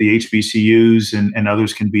schools, but the HBCUs and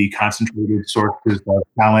others can be concentrated sources of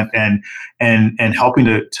talent and helping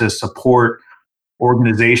to support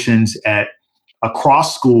organizations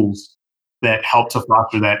across schools that help to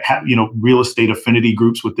foster that, real estate affinity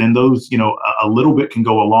groups within those, a little bit can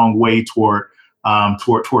go a long way toward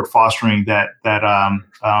fostering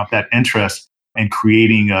that interest and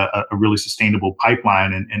creating a really sustainable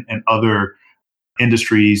pipeline, and other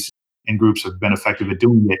industries and groups have been effective at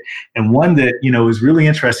doing it. And one that, is really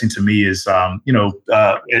interesting to me is,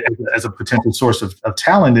 as a potential source of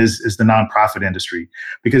talent is the nonprofit industry.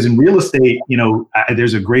 Because in real estate,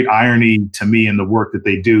 there's a great irony to me in the work that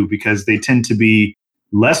they do, because they tend to be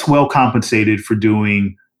less well compensated for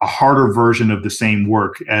doing a harder version of the same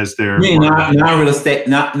work as their non-profit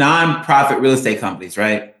real estate companies,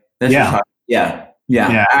 right? Yeah.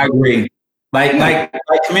 I agree. Like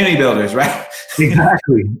community builders, right?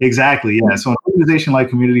 Exactly. Yeah. So an organization like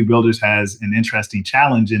Community Builders has an interesting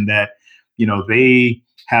challenge in that, they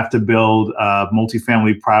have to build a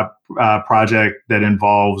multifamily project that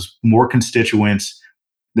involves more constituents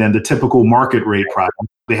than the typical market rate product.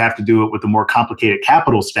 They have to do it with a more complicated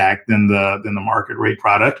capital stack than the market rate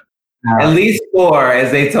product. At least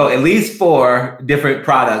four different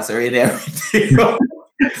products are in every deal.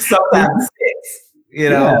 Sometimes 6,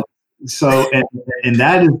 Yeah. So, and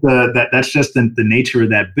that is that's just the nature of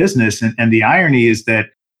that business. And the irony is that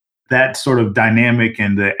sort of dynamic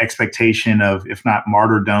and the expectation of, if not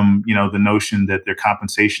martyrdom, the notion that their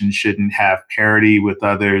compensation shouldn't have parity with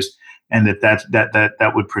others, and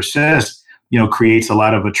that would persist, creates a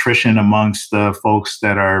lot of attrition amongst the folks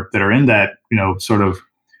that are in that, sort of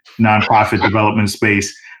nonprofit development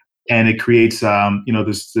space. And it creates,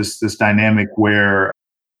 this dynamic where,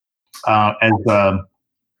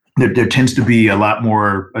 there tends to be a lot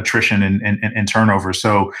more attrition and turnover.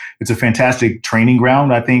 So it's a fantastic training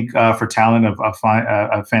ground, I think, for talent,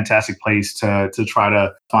 a fantastic place to try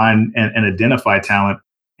to find and identify talent.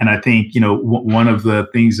 And I think, one of the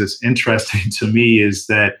things that's interesting to me is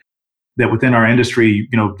that within our industry,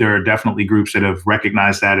 there are definitely groups that have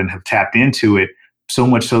recognized that and have tapped into it, so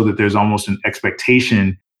much so that there's almost an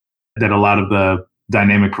expectation that a lot of the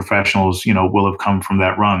dynamic professionals, will have come from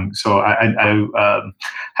that rung. So I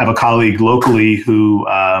have a colleague locally who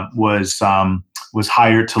was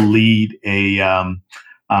hired to lead a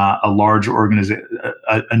large organization,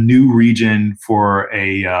 a new region for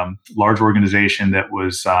a large organization that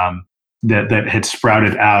was that had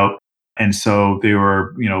sprouted out. And so they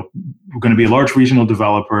were, going to be a large regional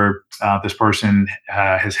developer. This person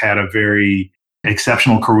has had a very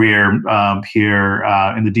exceptional career here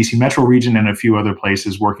in the DC metro region and a few other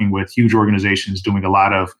places, working with huge organizations, doing a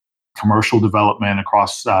lot of commercial development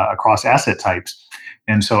across asset types.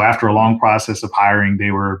 And so after a long process of hiring, they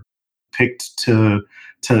were picked to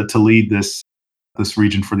lead this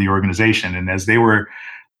region for the organization. And as they were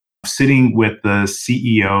sitting with the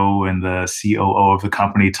CEO and the COO of the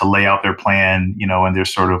company to lay out their plan, and their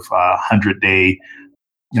sort of 100-day,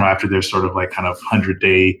 after their sort of like kind of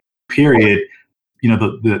 100-day period,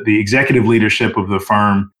 the executive leadership of the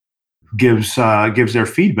firm gives their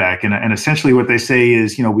feedback, and essentially what they say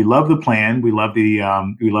is, we love the plan, we love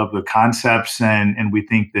the concepts, and we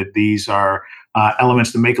think that these are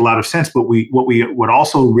elements that make a lot of sense. But what we would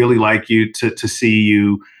also really like you to see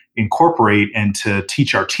you incorporate and to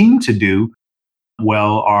teach our team to do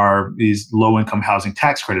well are these low-income housing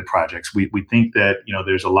tax credit projects. We think that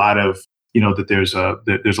there's a lot of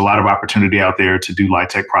that there's a lot of opportunity out there to do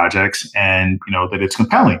LIHTC projects, and that it's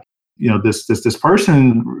compelling. This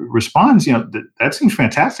person responds, that seems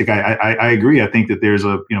fantastic. I agree. I think that there's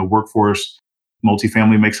a workforce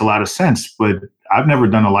multifamily makes a lot of sense, but I've never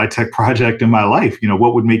done a LIHTC project in my life.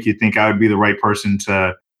 What would make you think I would be the right person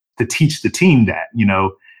to teach the team that?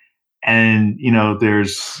 And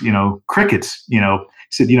there's crickets. He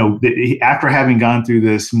said, after having gone through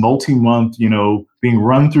this multi-month, being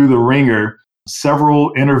run through the ringer,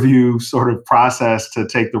 several interview sort of process to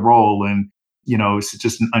take the role, and it's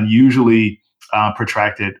just an unusually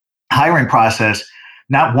protracted hiring process.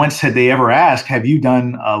 Not once had they ever asked, "Have you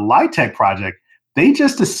done a LIHTC project?" They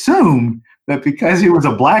just assumed that because he was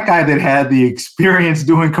a Black guy that had the experience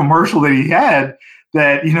doing commercial that he had,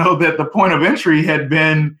 that that the point of entry had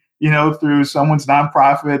been through someone's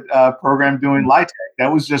nonprofit program doing LIHTC.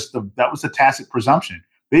 That was a tacit presumption.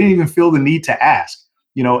 they didn't even feel the need to ask,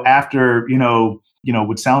 after,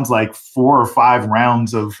 what sounds like 4 or 5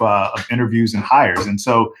 rounds of interviews and hires. And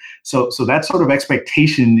so that sort of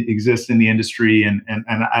expectation exists in the industry. And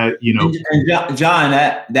I, And John,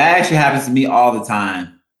 that actually happens to me all the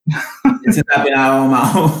time. Since I've been out on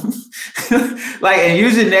my own. Like, and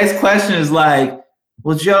usually the next question is like,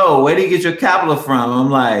 well, Joe, where do you get your capital from? I'm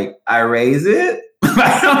like, I raise it.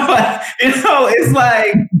 It's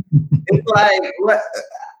like, what?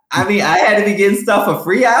 I mean, I had to be getting stuff for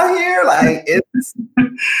free out here. Like, it's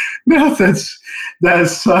no, that's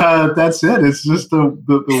it. It's just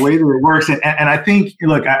the way that it works. And I think,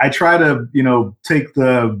 look, I try to, take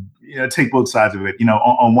both sides of it.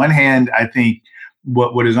 On one hand, I think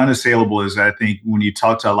what is unassailable is, I think when you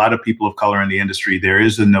talk to a lot of people of color in the industry, there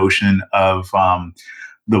is a notion of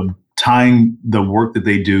tying the work that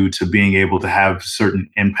they do to being able to have certain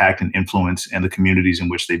impact and influence in the communities in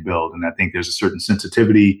which they build. And I think there's a certain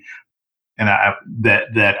sensitivity, and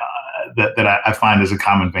that I find as a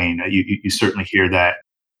common vein. You certainly hear that,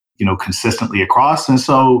 consistently across. And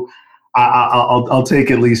so I'll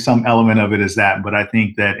take at least some element of it as that. But I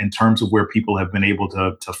think that in terms of where people have been able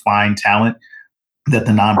to find talent, that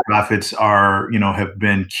the nonprofits are, have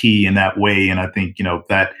been key in that way. And I think,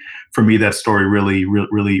 that for me, that story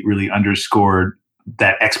really underscored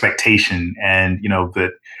that expectation. And,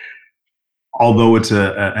 that although it's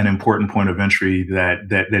an important point of entry, that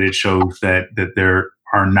it shows that there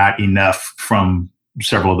are not enough from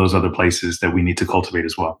several of those other places that we need to cultivate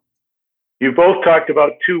as well. You both talked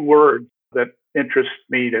about 2 words that interest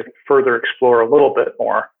me to further explore a little bit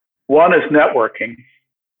more. One is networking,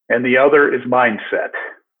 and the other is mindset.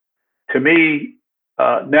 To me,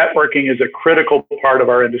 networking is a critical part of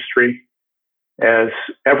our industry. As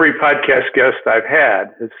every podcast guest I've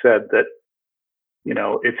had has said that,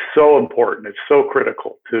 it's so important. It's so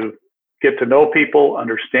critical to get to know people,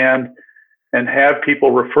 understand, and have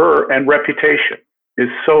people refer. And reputation is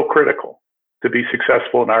so critical to be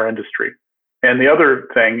successful in our industry. And the other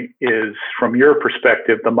thing is, from your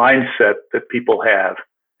perspective, the mindset that people have.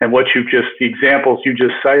 And the examples you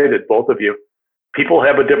just cited, both of you, people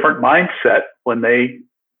have a different mindset when they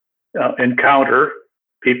encounter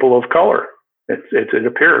people of color. It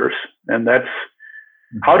appears, and that's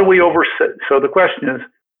how do we So the question is,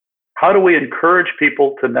 how do we encourage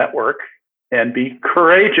people to network and be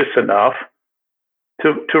courageous enough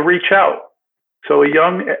to reach out? So a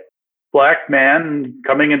young Black man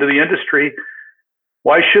coming into the industry,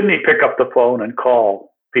 why shouldn't he pick up the phone and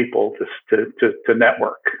call people just to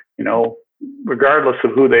network, regardless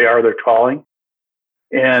of who they are, they're calling?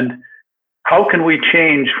 And how can we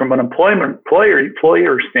change from an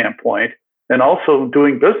employer standpoint, and also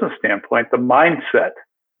doing business standpoint, the mindset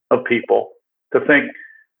of people to think,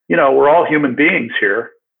 we're all human beings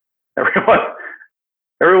here. Everyone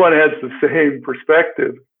has the same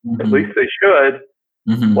perspective. Mm-hmm. At least they should.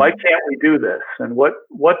 Mm-hmm. Why can't we do this? And what's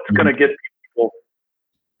mm-hmm. going to get people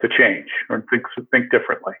to change or think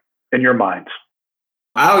differently in your minds?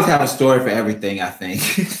 I always have a story for everything, I think.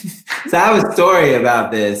 So I have a story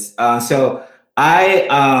about this. So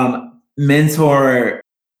I mentor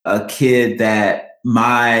a kid that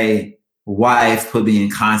my wife put me in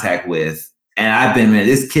contact with. And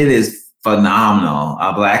this kid is phenomenal,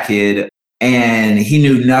 a Black kid. And he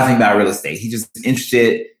knew nothing about real estate. He just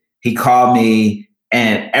interested. He called me,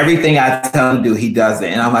 and everything I tell him to do, he does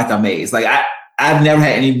it. And I'm like amazed. Like I've never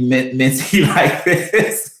had any mentee like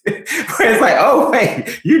this. Where it's like, oh,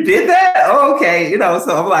 wait, you did that? Oh, okay.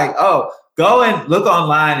 So I'm like, oh, go and look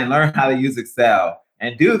online and learn how to use Excel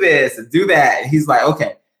and do this and do that. And he's like,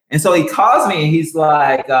 okay. And so he calls me and he's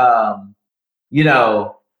like, 2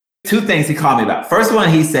 things he called me about. First one,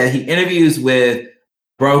 he said he interviews with a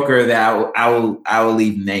broker that I will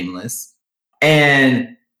leave nameless.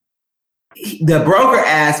 And the broker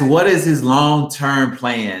asked, what is his long-term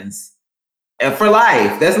plans for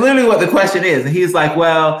life? That's literally what the question is. And he's like,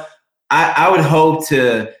 well, I would hope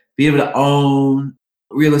to be able to own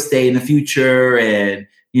real estate in the future and,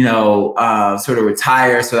 sort of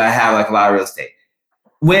retire so that I have like a lot of real estate.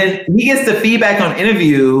 When he gets the feedback on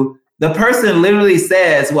interview, the person literally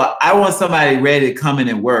says, well, I want somebody ready to come in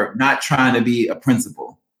and work, not trying to be a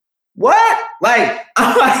principal. What?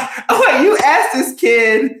 I'm like, you asked this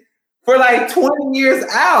kid for like 20 years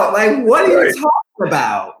out. Like, what are you talking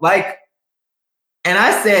about? And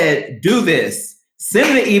I said, do this.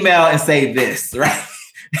 Send me an email and say this, right?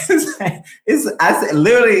 I said,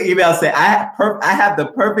 literally email say, I have the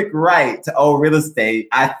perfect right to own real estate,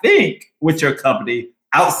 I think, with your company,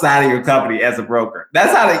 outside of your company as a broker.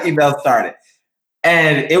 That's how the email started.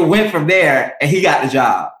 And it went from there, and he got the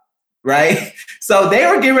job. right? So they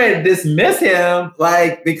were getting ready to dismiss him,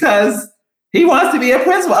 like, because he wants to be a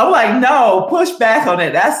principal. I'm like, no, push back on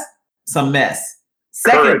it. That's some mess.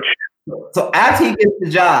 Second, so after he gets the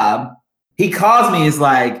job, he calls me. He's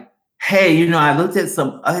like, hey, I looked at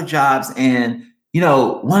some other jobs and,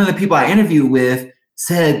 one of the people I interviewed with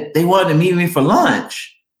said they wanted to meet me for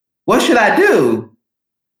lunch. What should I do?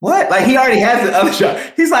 What? Like, he already has the other job.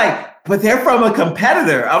 He's like, but they're from a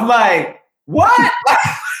competitor. I'm like, what?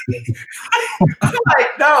 I'm like,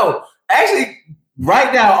 no, actually,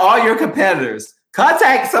 right now, all your competitors,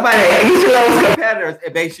 contact somebody at each of those competitors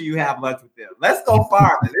and make sure you have lunch with them. Let's go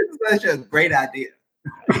farther. This is such a great idea.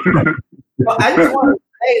 So I just want to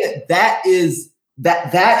say that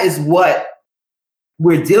is what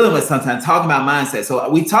we're dealing with sometimes, talking about mindset. So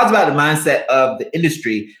we talked about the mindset of the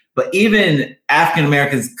industry, but even African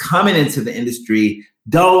Americans coming into the industry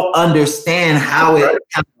don't understand how it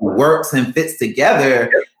kind of works and fits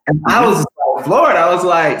together. And I was like, Florida, I was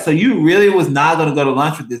like, so you really was not going to go to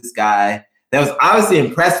lunch with this guy that was obviously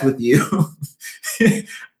impressed with you.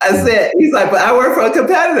 I said, he's like, but I work for a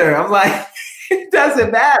competitor. I'm like, it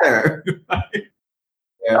doesn't matter.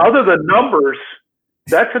 Other than numbers,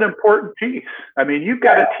 that's an important piece. I mean, you've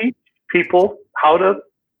got to teach people how to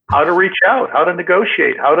reach out, how to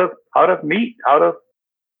negotiate, how to meet, how to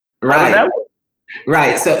network.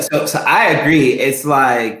 Right. So I agree. It's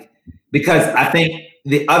like, because I think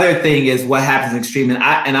the other thing is what happens in extreme. And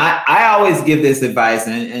I always give this advice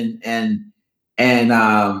and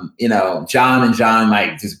John and John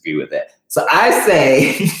might disagree with it. So I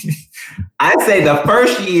say the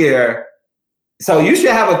first year, so you should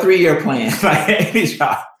have a 3-year plan, like any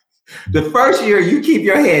job. The first year you keep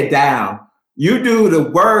your head down. You do the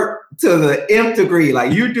work to the nth degree.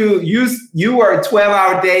 Like you work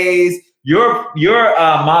 12-hour days. Your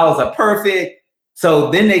models are perfect. So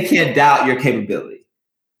then they can't doubt your capability.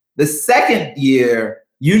 The second year,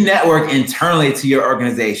 you network internally to your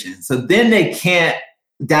organization. So then they can't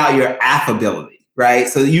doubt your affability, right?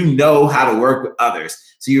 So you know how to work with others.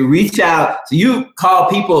 So you reach out, so you call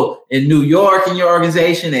people in New York in your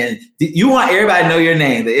organization, and you want everybody to know your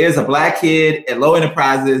name. There is a Black kid at Low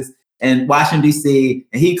Enterprises in Washington, D.C.,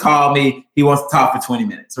 and he called me. He wants to talk for 20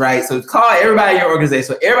 minutes, right? So call everybody in your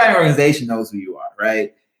organization. So everybody in your organization knows who you are,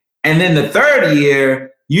 right? And then the third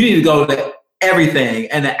year, you need to go to everything,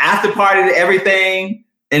 and the after party to everything,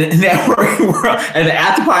 and networking world, and the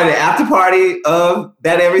after party of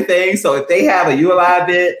that everything. So if they have a ULI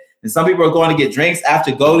event, and some people are going to get drinks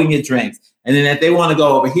after, go to get drinks. And then if they want to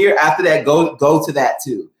go over here after that, go to that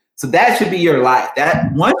too. So that should be your life.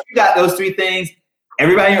 That once you got those 3 things,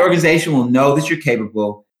 everybody in your organization will know that you're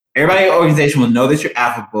capable. Everybody in your organization will know that you're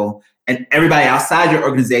affable. And everybody outside your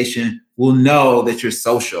organization will know that you're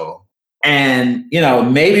social. And,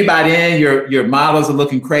 maybe by then your models are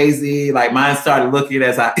looking crazy. Like mine started looking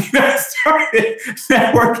as I started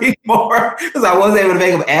networking more because I wasn't able to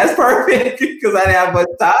make them as perfect because I didn't have much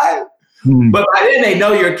time. But by then they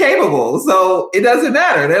know you're capable. So it doesn't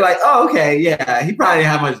matter. They're like, oh, okay, yeah, he probably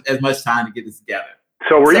didn't have as much time to get this together.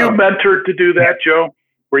 So were you mentored to do that, Joe?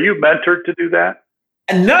 Were you mentored to do that?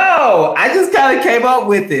 No, I just kind of came up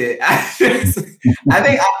with it. I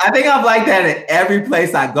think I'm like that at every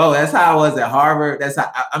place I go. That's how I was at Harvard. That's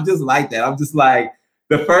how I'm just like that. I'm just like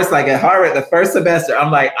at Harvard, the first semester,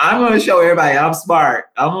 I'm like, I'm going to show everybody I'm smart.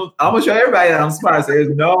 I'm going to show everybody that I'm smart. So there's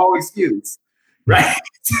no excuse, right?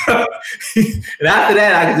 So, and after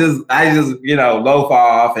that, I just loaf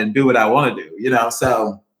off and do what I want to do.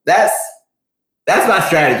 So that's my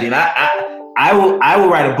strategy, and I will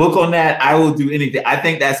write a book on that. I will do anything. I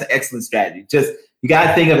think that's an excellent strategy. Just, you got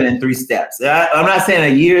to think of it in 3 steps. I'm not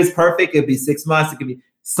saying a year is perfect. It could be 6 months. It could be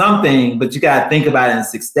something, but you got to think about it in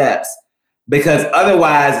 6 steps, because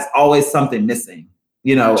otherwise it's always something missing,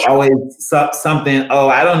 always something. Oh,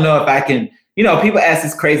 I don't know if I can, people ask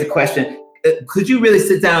this crazy question. Could you really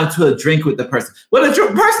sit down to a drink with the person? Well, the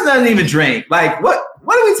person doesn't even drink. Like, what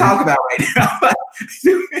are we talking about right now?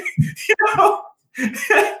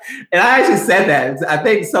 And I actually said that. I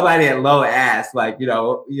think somebody at Low asked, like, I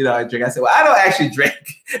drink. I said, well, I don't actually drink.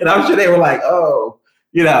 And I'm sure they were like, oh,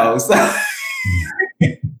 so.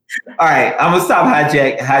 All right, I'm gonna stop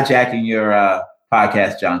hijacking your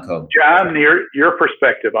podcast, John Cole. John, your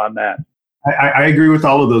perspective on that. I agree with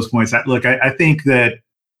all of those points. I think that,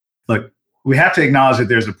 we have to acknowledge that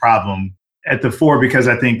there's a problem at the fore, because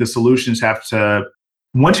I think the solutions have to,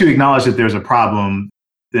 once you acknowledge that there's a problem,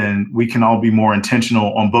 then we can all be more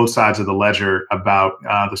intentional on both sides of the ledger about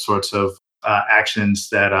the sorts of actions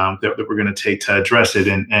that we're going to take to address it.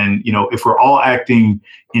 And if we're all acting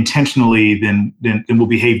intentionally, then we'll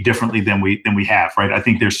behave differently than we have, right? I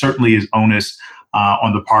think there certainly is onus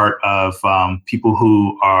on the part of people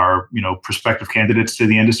who are, prospective candidates to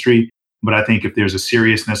the industry. But I think if there's a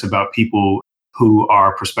seriousness about people who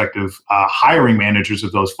are prospective hiring managers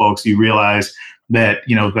of those folks, you realize that,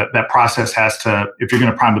 that process has to, if you're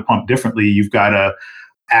going to prime the pump differently, you've got to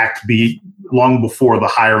be long before the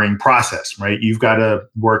hiring process, right? You've got to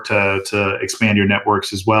work to expand your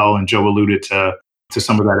networks as well. And Joe alluded to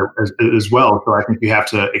some of that as well. So I think you have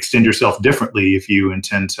to extend yourself differently if you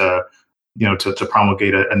intend to, to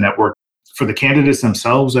promulgate a network. For the candidates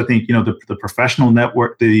themselves, I think, the professional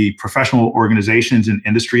network, the professional organizations and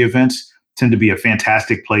industry events tend to be a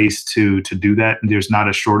fantastic place to do that. And there's not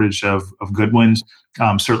a shortage of good ones,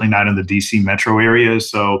 certainly not in the DC metro area.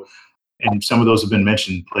 So, and some of those have been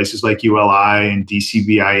mentioned, places like ULI and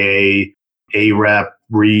DCBIA, AREP,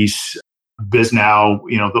 Reese, BizNow,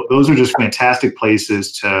 those are just fantastic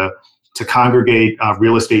places to congregate.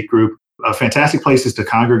 Real Estate Group, fantastic places to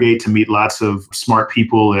congregate, to meet lots of smart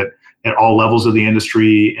people at all levels of the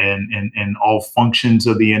industry and all functions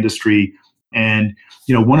of the industry. And,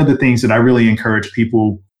 one of the things that I really encourage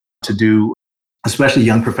people to do, especially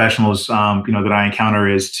young professionals, that I encounter,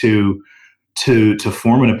 is to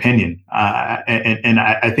form an opinion. And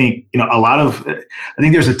I think, I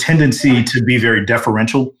think there's a tendency to be very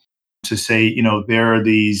deferential, to say, there are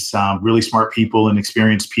these really smart people and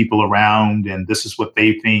experienced people around, and this is what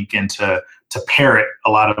they think, and to parrot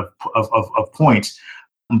a lot of points.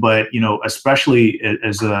 But, especially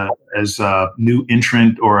as a new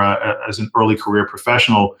entrant or as an early career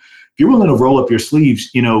professional, if you're willing to roll up your sleeves,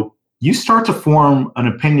 you start to form an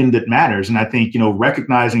opinion that matters. And I think,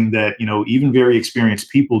 recognizing that, even very experienced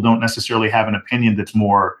people don't necessarily have an opinion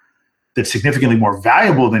that's significantly more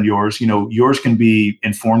valuable than yours. Yours can be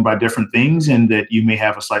informed by different things, and that you may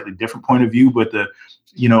have a slightly different point of view. But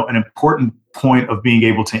an important point of being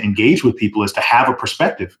able to engage with people is to have a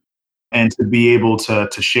perspective and to be able to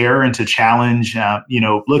share and to challenge.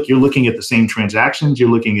 Look, you're looking at the same transactions, you're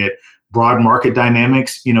looking at broad market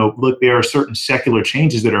dynamics. Look, there are certain secular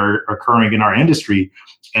changes that are occurring in our industry,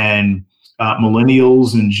 and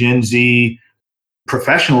millennials and Gen Z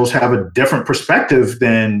professionals have a different perspective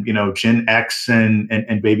than, Gen X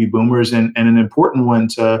and baby boomers, and an important one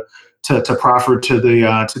to proffer to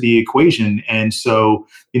the equation. And so,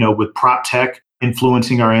 with prop tech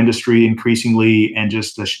influencing our industry increasingly, and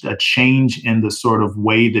just a change in the sort of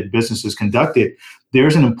way that business is conducted,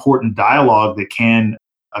 there's an important dialogue that can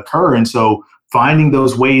occur. And so finding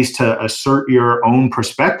those ways to assert your own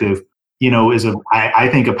perspective, is I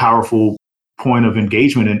think a powerful point of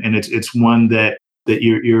engagement. And it's one that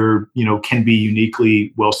you're can be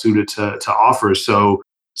uniquely well suited to offer. So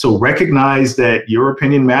recognize that your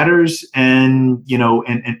opinion matters, and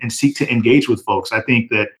seek to engage with folks. I think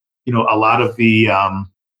that, a lot of the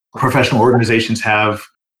professional organizations have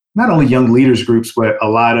not only young leaders groups, but a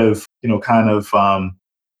lot of, kind of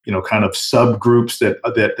subgroups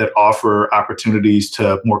that offer opportunities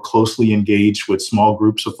to more closely engage with small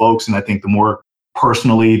groups of folks. And I think the more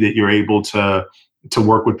personally that you're able to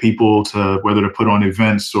work with people, to whether to put on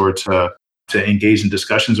events or to engage in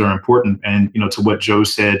discussions, are important. And, to what Joe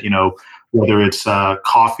said, whether it's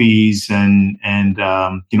coffees and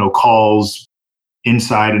calls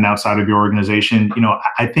inside and outside of your organization,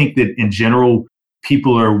 I think that in general,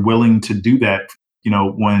 people are willing to do that,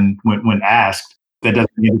 when asked. That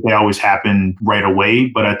doesn't mean that they always happen right away,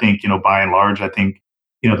 but I think, by and large, I think,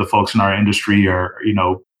 the folks in our industry are,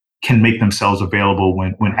 can make themselves available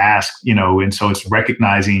when asked, and so it's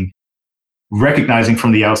recognizing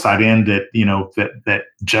from the outside in that, that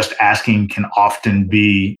just asking can often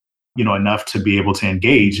be, enough to be able to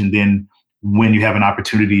engage. And then when you have an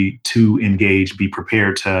opportunity to engage, be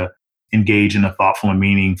prepared to engage in a thoughtful and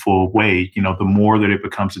meaningful way. The more that it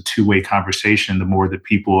becomes a two-way conversation, the more that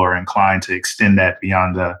people are inclined to extend that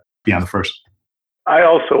beyond the first. I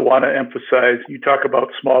also want to emphasize, you talk about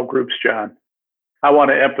small groups, John. I want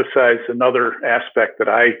to emphasize another aspect that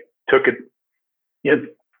I took it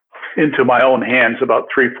into my own hands about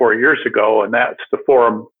 3-4 years ago, and that's to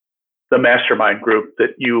form the mastermind group that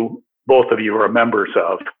both of you are members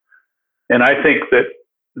of. And I think that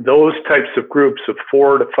those types of groups of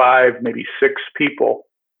 4 to 5, maybe 6 people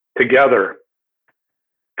together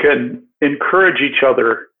can encourage each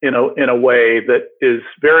other in a way that is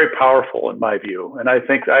very powerful in my view. And I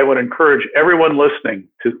think I would encourage everyone listening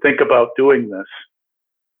to think about doing this.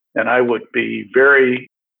 And I would be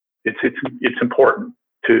it's important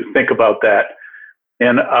to think about that.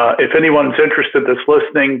 And if anyone's interested that's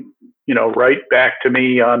listening, write back to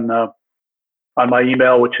me on my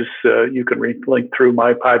email, which is you can link through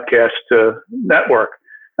my podcast network.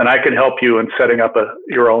 and I can help you in setting up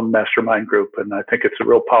your own mastermind group. And I think it's a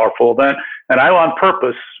real powerful event. And I, on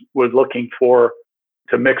purpose, was looking to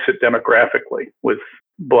mix it demographically with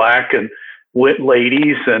Black and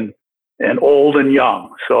ladies and old and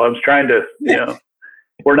young. So I was trying to,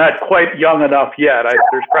 we're not quite young enough yet.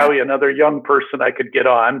 There's probably another young person I could get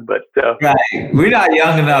on, but right. We're not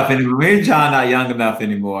young enough anymore. Me and John not young enough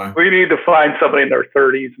anymore. We need to find somebody in their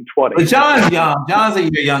 30s and 20s. But John's young. John's a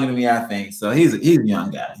year younger than me, I think. So he's a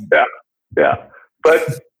young guy. Yeah. But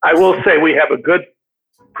I will say we have a good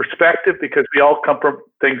perspective because we all come from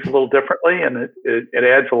things a little differently, and it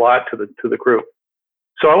adds a lot to the group.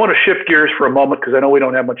 So I want to shift gears for a moment because I know we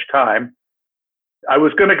don't have much time. I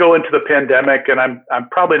was going to go into the pandemic, and I'm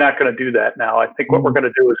probably not going to do that now. I think what we're going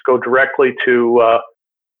to do is go directly to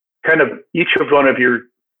kind of each of one of your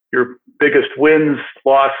biggest wins,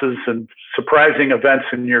 losses, and surprising events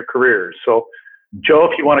in your careers. So, Joe,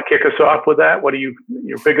 if you want to kick us off with that, what are your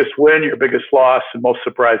biggest win, your biggest loss, and most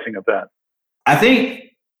surprising event? I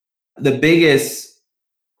think the biggest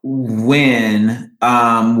win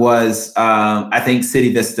was I think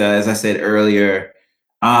City Vista, as I said earlier.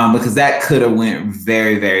 Because that could have went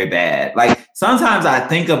very, very bad. Like sometimes I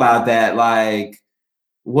think about that, like,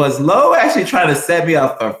 was Lowe actually trying to set me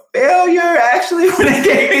up for failure actually when they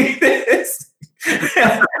gave me this?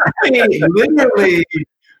 I mean, literally,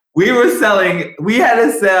 we had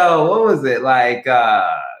to sell, what was it, like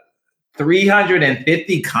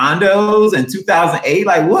 350 condos in 2008?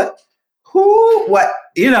 Like what?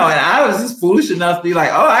 And I was just foolish enough to be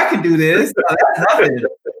like, oh, I can do this. No, that's nothing,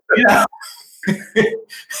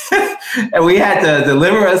 And we had to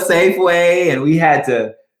deliver a Safeway, and we had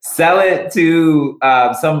to sell it to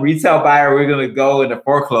some retail buyer. We were going to go into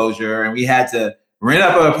foreclosure, and we had to rent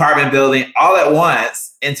up an apartment building all at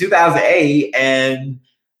once in 2008. And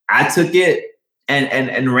I took it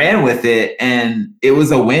and ran with it, and it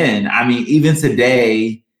was a win. I mean, even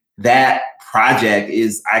today, that project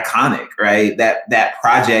is iconic, right? That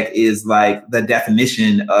project is like the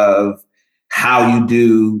definition of how you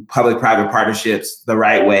do public-private partnerships the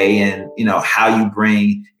right way, and how you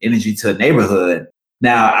bring energy to a neighborhood.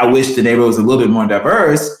 Now, I wish the neighborhood was a little bit more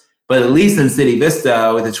diverse, but at least in City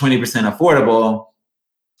Vista with the 20% affordable,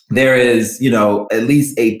 there is, at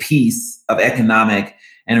least a piece of economic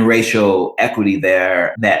and racial equity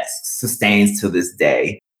there that sustains to this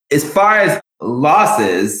day. As far as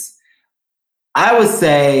losses, I would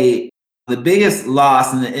say the biggest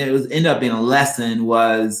loss, and it ended up being a lesson,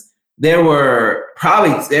 was there are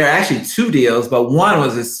actually two deals, but one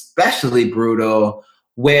was especially brutal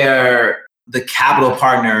where the capital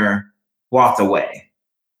partner walked away,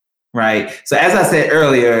 right? So as I said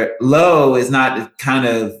earlier, Lowe is not the kind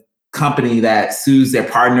of company that sues their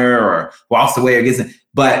partner or walks away or gets it,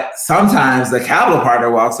 but sometimes the capital partner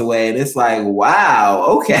walks away and it's like, wow,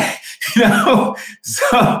 okay.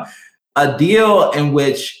 So a deal in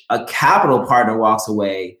which a capital partner walks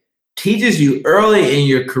away teaches you early in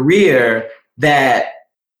your career that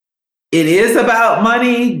it is about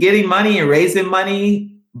money, getting money and raising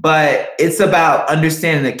money, but it's about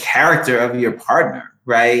understanding the character of your partner,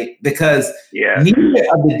 right? Because neither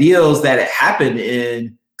of the deals that it happened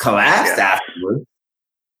in collapsed afterwards,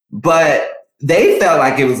 but they felt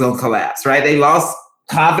like it was going to collapse, right? They lost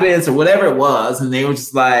confidence or whatever it was, and they were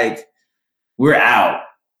just like, we're out.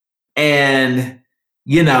 And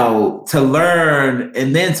to learn,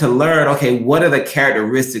 okay, what are the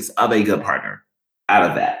characteristics of a good partner out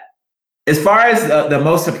of that? As far as the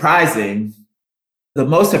most surprising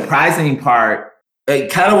part,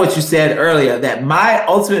 kind of what you said earlier, that my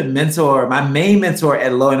ultimate mentor, my main mentor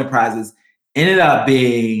at Lowe Enterprises ended up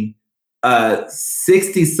being a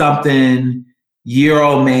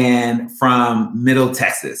 60-something-year-old man from Middle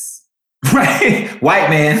Texas, right? White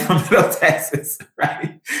man from Middle Texas,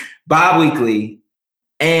 right? Bob Weekley.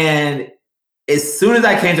 And as soon as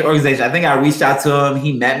I came to the organization, I think I reached out to him.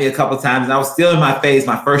 He met me a couple of times, and I was still in my phase,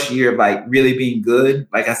 my first year of like really being good,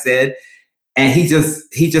 like I said. And he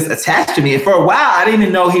just attached to me. And for a while, I didn't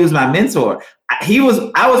even know he was my mentor. I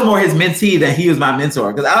was more his mentee than he was my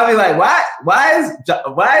mentor. Because I would be like, why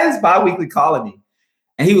is Bob Weekley calling me?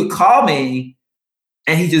 And he would call me,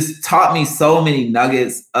 and he just taught me so many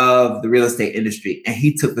nuggets of the real estate industry. And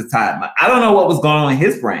he took the time. I don't know what was going on in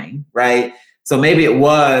his brain, right? So maybe it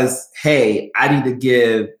was, hey, I need to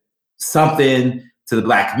give something to the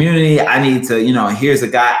Black community. I need to, here's a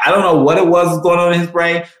guy. I don't know what it was going on in his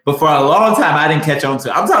brain, but for a long time, I didn't catch on to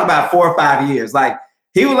it. I'm talking about 4 or 5 years. Like,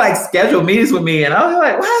 he would like schedule meetings with me, and I was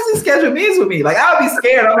like, why is he scheduling meetings with me? Like, I would be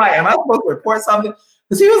scared. I'm like, am I supposed to report something?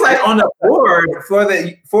 Because he was like on the board for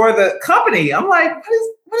the company. I'm like,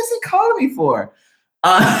 what is he calling me for?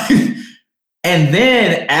 And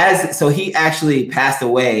then so he actually passed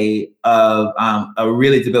away of a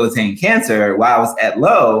really debilitating cancer while I was at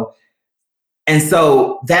Lowe. And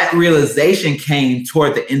so that realization came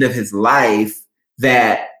toward the end of his life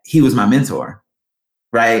that he was my mentor,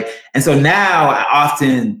 right? And so now I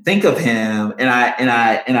often think of him, and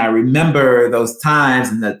I remember those times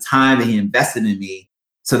and the time that he invested in me.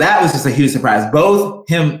 So that was just a huge surprise. Both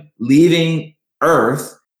him leaving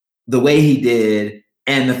Earth the way he did,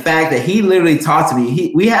 and the fact that he literally talked to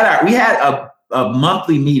me. We had a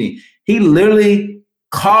monthly meeting. He literally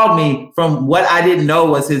called me from what I didn't know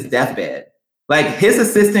was his deathbed. Like, his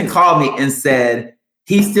assistant called me and said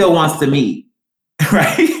he still wants to meet,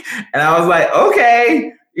 right? And I was like,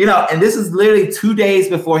 okay, and this is literally 2 days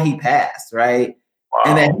before he passed, right? Wow.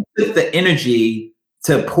 And then he took the energy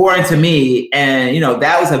to pour into me. And,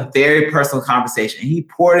 that was a very personal conversation. He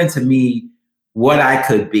poured into me what I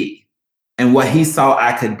could be and what he saw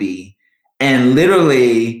I could be. And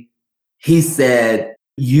literally, he said,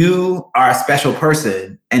 you are a special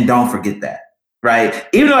person, and don't forget that, right?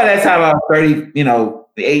 Even though at that time I was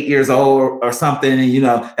 38 years old or something, and,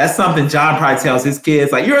 that's something John probably tells his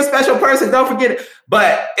kids, like, you're a special person, don't forget it.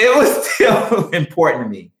 But it was still important to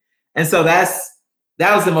me. And so that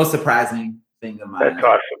was the most surprising thing of mine. That's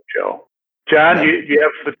awesome, Joe. John, yeah. you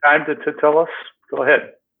have the time to tell us? Go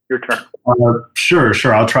ahead. Your turn.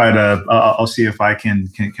 Sure. I'll try to. I'll see if I can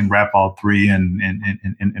wrap all three in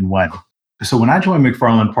one. So when I joined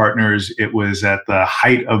McFarland Partners, it was at the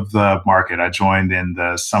height of the market. I joined in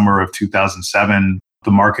the summer of 2007.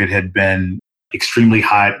 The market had been extremely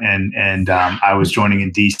hot, and I was joining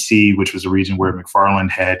in DC, which was a region where McFarland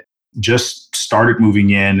had just started moving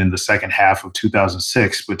in the second half of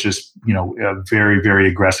 2006, but just very, very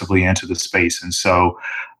aggressively into the space. And so,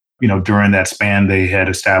 during that span, they had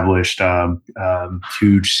established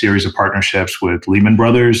huge series of partnerships with Lehman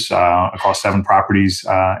Brothers across 7 properties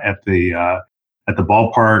at the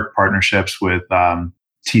ballpark, partnerships with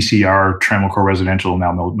TCR, Trammell Residential,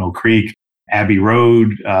 now Mill Creek, Abbey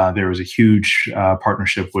Road. There was a huge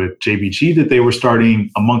partnership with JBG that they were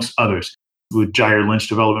starting, amongst others, with Jair Lynch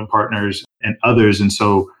Development Partners and others. And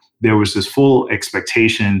so there was this full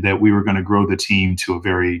expectation that we were going to grow the team to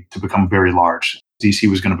become very large. DC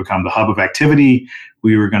was going to become the hub of activity.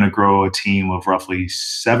 We were going to grow a team of roughly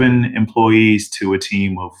 7 employees to a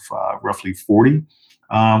team of roughly 40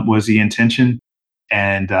 was the intention.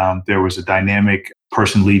 And there was a dynamic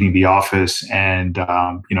person leading the office, and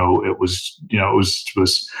it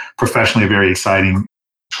was professionally a very exciting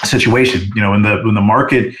situation. When the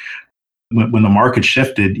market. When the market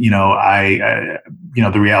shifted, the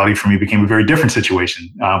reality for me became a very different situation.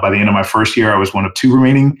 By the end of my first year, I was one of 2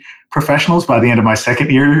 remaining professionals. By the end of my second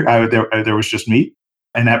year, there was just me,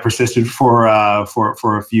 and that persisted for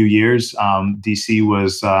a few years. DC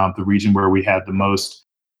was the region where we had the most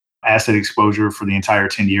asset exposure for the entire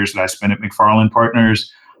 10 years that I spent at McFarland Partners,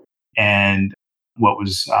 and what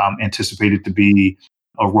was anticipated to be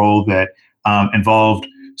a role that involved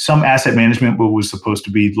some asset management, but was supposed to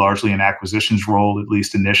be largely an acquisitions role, at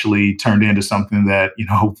least initially, turned into something that,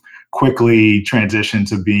 quickly transitioned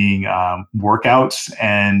to being workouts.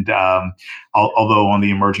 And although on the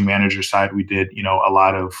emerging manager side, we did, a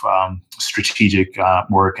lot of strategic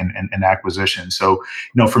work and acquisition. So,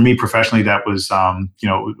 for me professionally, that was,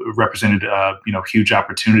 represented a, huge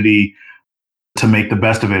opportunity to make the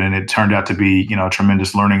best of it. And it turned out to be, a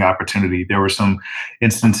tremendous learning opportunity. There were some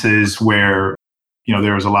instances where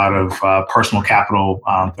there was a lot of personal capital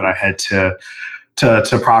that I had to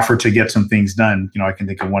proffer to get some things done. I can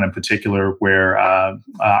think of one in particular where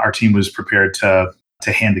our team was prepared to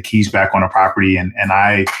hand the keys back on a property, and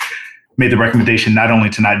I made the recommendation not only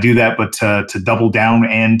to not do that, but to double down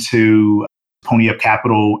and to pony up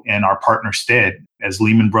capital in our partner stead. As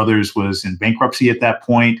Lehman Brothers was in bankruptcy at that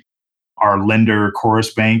point, our lender,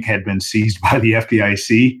 Chorus Bank, had been seized by the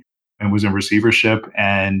FDIC and was in receivership,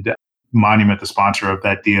 and Monument, the sponsor of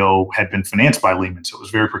that deal, had been financed by Lehman. So it was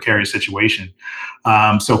a very precarious situation.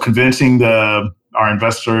 So convincing our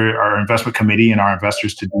investment committee and our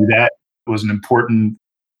investors to do that was an important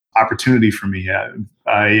opportunity for me.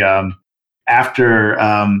 After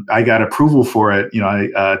I got approval for it,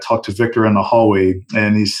 I talked to Victor in the hallway,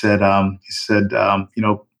 and he said,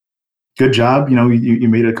 good job. You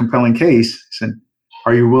made a compelling case. He said,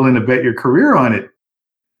 are you willing to bet your career on it?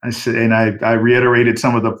 I said, and I reiterated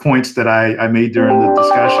some of the points that I made during the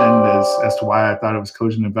discussion as to why I thought it was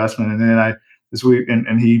cogent investment. And then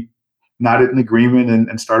and he nodded in agreement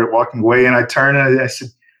and started walking away. And I turned and I said,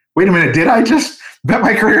 wait a minute, did I just bet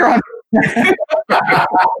my career on it?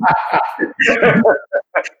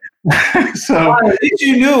 So at least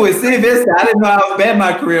you knew with City Vista. I didn't know I was betting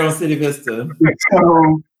my career on City Vista.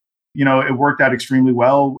 So, it worked out extremely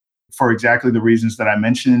well for exactly the reasons that I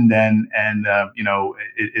mentioned, and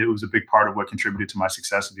it was a big part of what contributed to my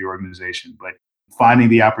success of the organization. But finding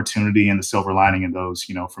the opportunity and the silver lining in those,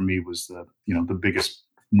 for me was the biggest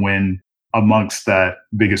win amongst that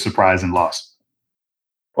biggest surprise and loss.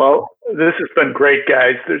 Well, this has been great,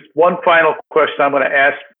 guys. There's one final question I'm going to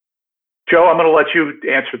ask. Joe, I'm going to let you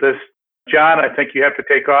answer this. John, I think you have to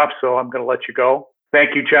take off, so I'm going to let you go.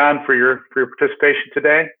 Thank you, John, for your participation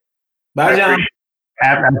today. Bye, John.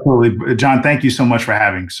 Absolutely, John. Thank you so much for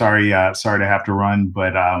having. Sorry to have to run,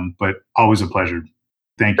 but always a pleasure.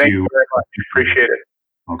 Thank you very much. Appreciate it.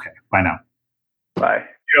 Okay. Bye now. Bye,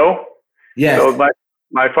 Joe. Yes. So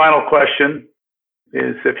my final question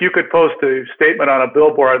is: if you could post a statement on a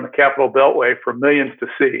billboard on the Capitol Beltway for millions to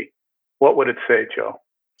see, what would it say, Joe?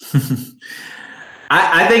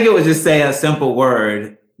 I think it would just say a simple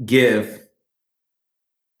word: give.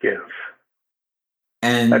 Give.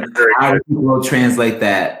 And how people translate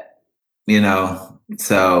that,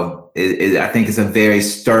 so I think it's a very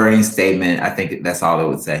stirring statement. I think that's all it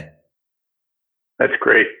would say. That's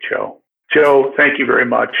great, Joe. Joe, thank you very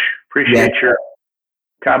much. Appreciate your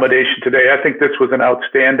accommodation today. I think this was an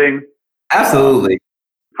outstanding absolutely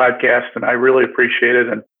podcast, and I really appreciate it.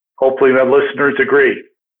 And hopefully my listeners agree.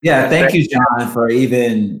 Yeah, thank you, John, for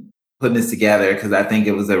even putting this together, because I think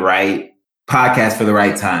it was the right podcast for the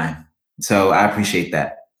right time. So I appreciate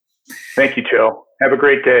that. Thank you, Joe. Have a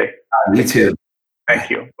great day. You too.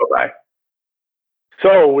 Thank you. Bye-bye.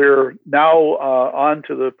 So we're now on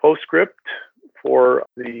to the postscript for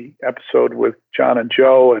the episode with John and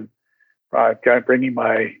Joe, and kind of bringing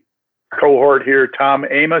my cohort here, Tom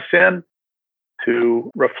Amos, in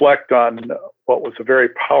to reflect on what was a very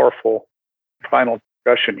powerful final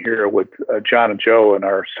discussion here with John and Joe in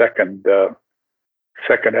our second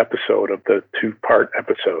episode of the two-part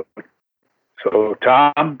episode. So,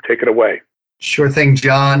 Tom, take it away. Sure thing,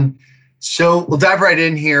 John. So we'll dive right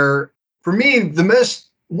in here. For me,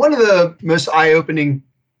 one of the most eye-opening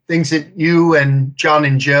things that you and John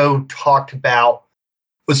and Joe talked about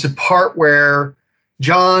was the part where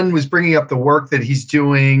John was bringing up the work that he's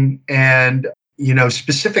doing, and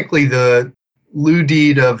specifically the lieu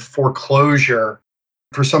deed of foreclosure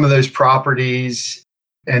for some of those properties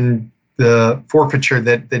and the forfeiture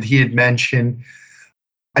that he had mentioned.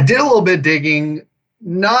 I did a little bit of digging,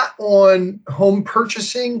 not on home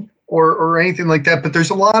purchasing or anything like that, but there's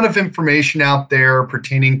a lot of information out there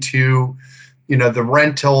pertaining to, the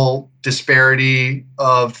rental disparity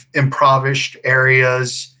of impoverished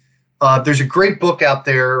areas. There's a great book out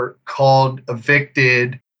there called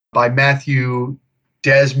Evicted by Matthew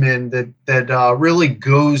Desmond that really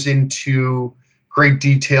goes into great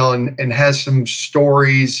detail and has some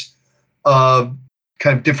stories of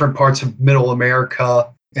kind of different parts of Middle America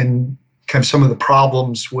and kind of some of the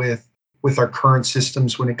problems with our current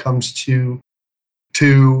systems when it comes to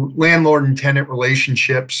landlord and tenant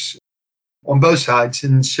relationships on both sides.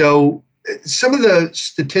 And so some of the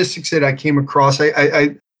statistics that I came across,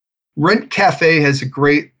 Rent Cafe has a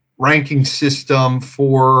great ranking system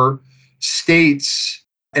for states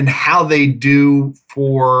and how they do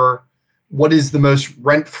for what is the most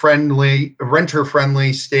renter-friendly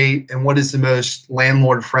state and what is the most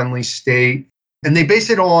landlord-friendly state. And they base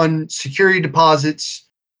it on security deposits,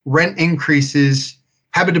 rent increases,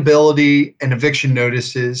 habitability, and eviction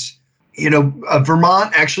notices.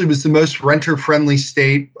 Vermont actually was the most renter-friendly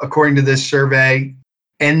state according to this survey.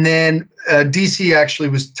 And then DC actually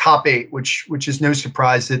was top 8, which is no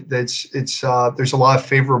surprise that there's a lot of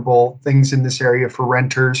favorable things in this area for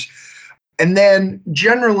renters. And then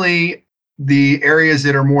generally, the areas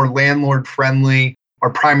that are more landlord-friendly are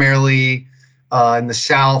primarily in the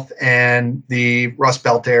South and the Rust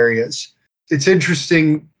Belt areas. It's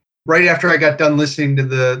interesting. Right after I got done listening to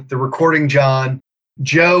the recording, John,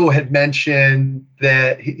 Joe had mentioned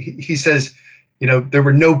that he says, there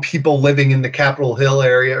were no people living in the Capitol Hill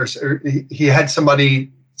area, or he had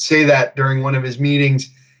somebody say that during one of his meetings.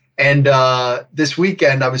 And this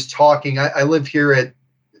weekend I was talking, I live here at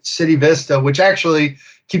City Vista, which actually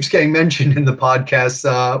keeps getting mentioned in the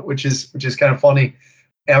podcast, which is kind of funny.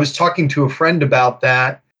 And I was talking to a friend about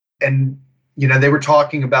that, and they were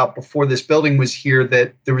talking about before this building was here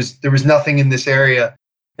that there was nothing in this area.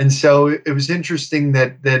 And so it was interesting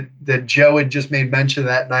that Joe had just made mention of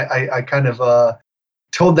that, and I kind of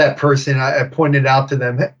told that person, I pointed out to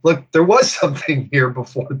them, hey, look, there was something here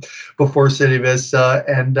before City Vista,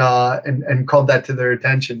 and called that to their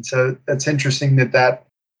attention. So that's interesting that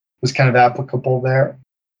was kind of applicable there.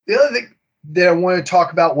 The other thing that I wanted to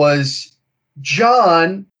talk about was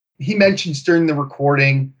John. he mentions during the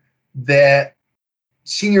recording that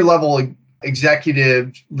senior level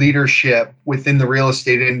executive leadership within the real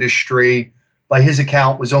estate industry, by his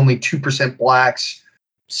account, was only 2% blacks.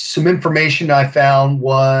 Some information I found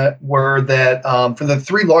were that for the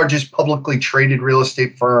three largest publicly traded real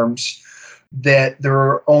estate firms, that there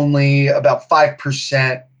are only about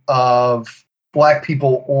 5% of black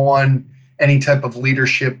people on any type of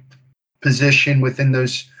leadership position within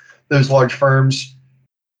those large firms.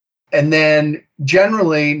 And then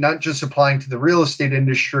generally, not just applying to the real estate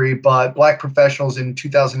industry, but black professionals in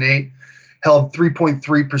 2008 held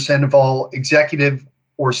 3.3% of all executive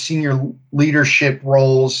or senior leadership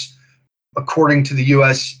roles, according to the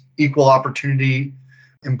U.S. Equal Opportunity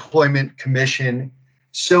Employment Commission.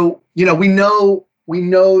 So, we know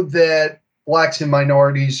that blacks and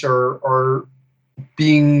minorities are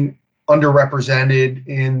being underrepresented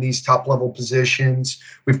in these top level positions.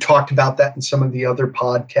 We've talked about that in some of the other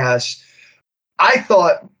podcasts. I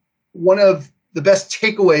thought one of the best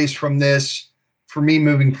takeaways from this for me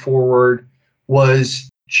moving forward was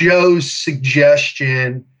Joe's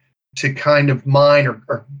suggestion to kind of mine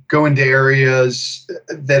or go into areas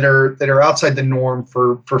that are outside the norm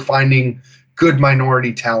for finding good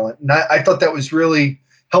minority talent. And I thought that was really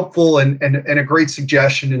helpful and a great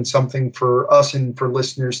suggestion, and something for us and for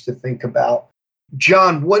listeners to think about.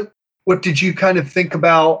 John, what did you kind of think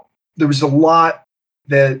about? There was a lot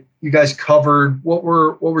that you guys covered. What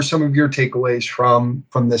were some of your takeaways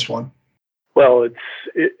from this one? Well,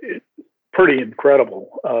 it's pretty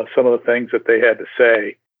incredible, some of the things that they had to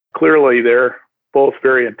say. Clearly, they're both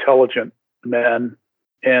very intelligent men,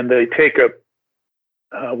 and they take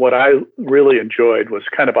what I really enjoyed was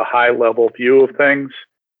kind of a high-level view of things.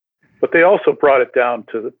 But they also brought it down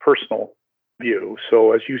to the personal view.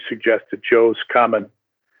 So as you suggested, Joe's comment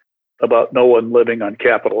about no one living on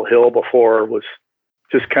Capitol Hill before was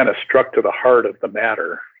just kind of struck to the heart of the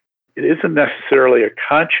matter. It isn't necessarily a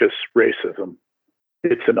conscious racism.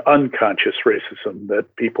 It's an unconscious racism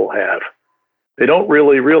that people have. They don't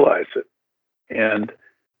really realize it. And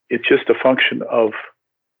it's just a function of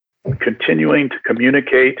continuing to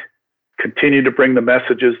communicate, continue to bring the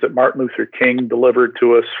messages that Martin Luther King delivered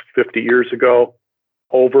to us 50 years ago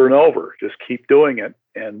over and over. Just keep doing it.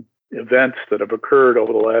 And events that have occurred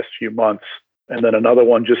over the last few months, and then another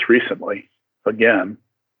one just recently, again,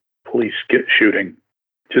 police shooting,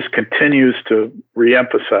 just continues to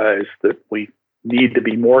reemphasize that we need to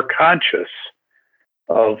be more conscious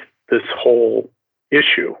of this whole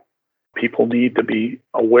issue. People need to be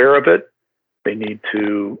aware of it. They need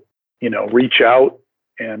to, reach out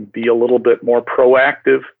and be a little bit more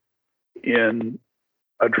proactive in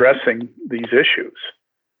addressing these issues.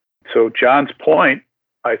 So John's point,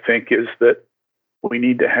 I think, is that we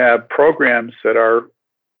need to have programs that are,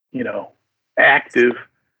 active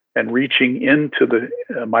and reaching into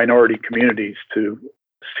the minority communities to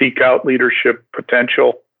seek out leadership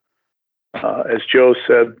potential. As Joe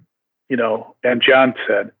said, and John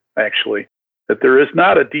said, actually, that there is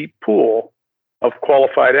not a deep pool of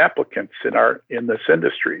qualified applicants in this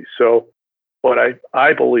industry. So what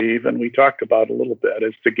I believe, and we talked about a little bit,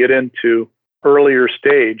 is to get into earlier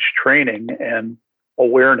stage training and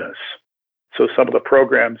awareness. So some of the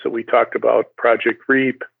programs that we talked about, Project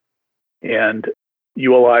REAP and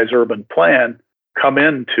ULI's Urban Plan, come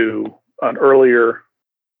into an earlier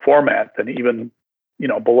format than even,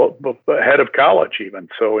 below, ahead of college even.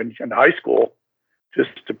 So in high school, just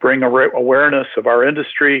to bring awareness of our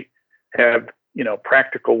industry, have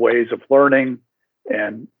practical ways of learning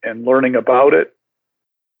and learning about it,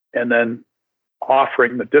 and then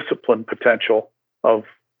offering the discipline potential of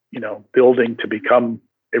building to become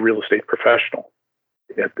a real estate professional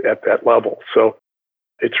at that level. So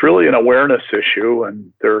it's really an awareness issue,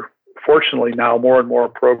 and there are fortunately now more and more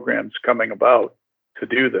programs coming about to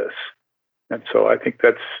do this. And so I think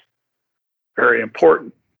that's very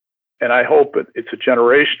important. And I hope it's a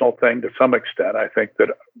generational thing to some extent. I think that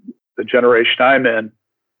the generation I'm in,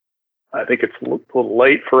 I think it's a little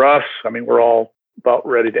late for us. I mean, we're all about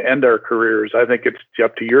ready to end our careers. I think it's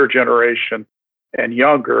up to your generation and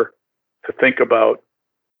younger to think about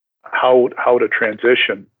how to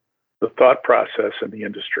transition the thought process in the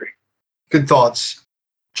industry. Good thoughts.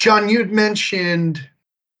 John, you had mentioned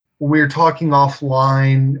when we were talking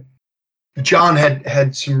offline, John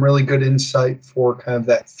had some really good insight for kind of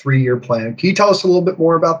that 3-year plan. Can you tell us a little bit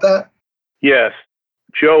more about that? Yes.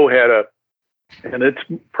 Joe had and it's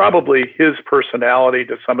probably his personality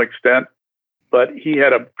to some extent, but he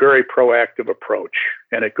had a very proactive approach.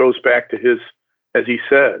 And it goes back to his, as he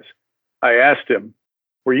says, I asked him,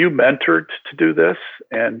 were you mentored to do this?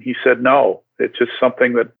 And he said, no, it's just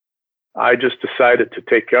something that I just decided to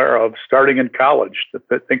take care of starting in college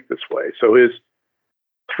to think this way. So his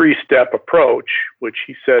 3-step approach, which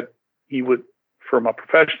he said he would, from a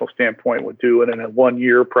professional standpoint, would do it in a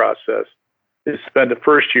 1-year process, is spend the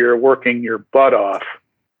first year working your butt off,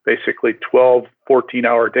 basically 12,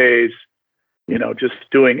 14-hour days, just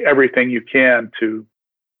doing everything you can to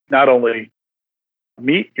not only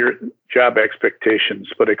meet your job expectations,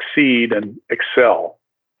 but exceed and excel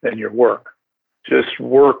in your work. Just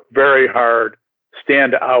work very hard,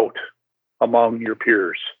 stand out among your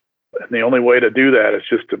peers. And the only way to do that is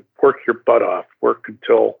just to work your butt off, work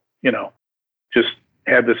until, just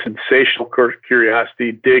have this insatiable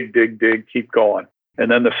curiosity, dig, keep going. And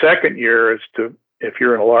then the second year is to, if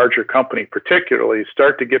you're in a larger company particularly,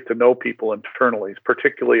 start to get to know people internally,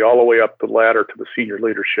 particularly all the way up the ladder to the senior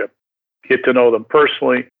leadership. Get to know them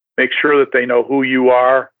personally, make sure that they know who you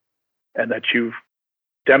are and that you've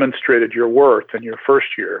demonstrated your worth in your first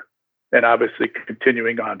year, and obviously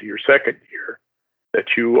continuing on to your second year,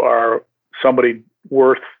 that you are somebody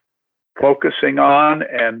worth focusing on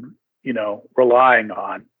and, relying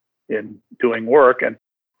on in doing work, and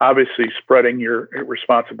obviously spreading your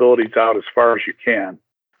responsibilities out as far as you can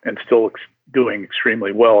and still doing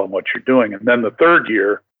extremely well in what you're doing. And then the third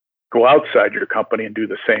year, go outside your company and do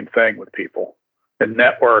the same thing with people and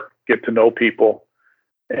network, get to know people,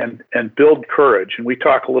 and build courage. And we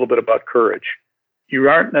talk a little bit about courage. You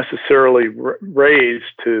aren't necessarily raised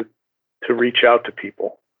to reach out to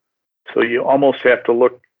people. So you almost have to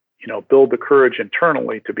look, build the courage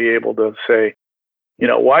internally to be able to say,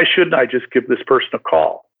 why shouldn't I just give this person a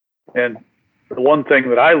call? And the one thing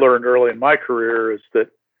that I learned early in my career is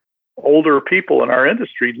that older people in our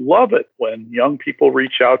industry love it when young people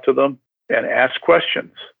reach out to them and ask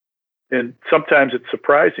questions. And sometimes it's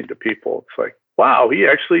surprising to people. It's like, wow, he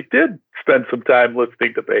actually did spend some time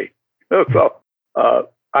listening to me. So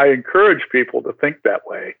I encourage people to think that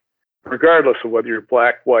way, regardless of whether you're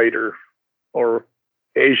black, white, or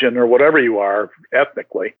Asian, or whatever you are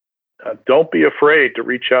ethnically. Don't be afraid to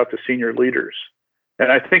reach out to senior leaders.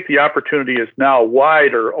 And I think the opportunity is now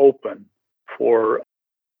wider open for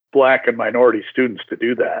Black and minority students to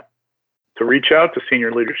do that, to reach out to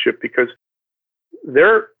senior leadership, because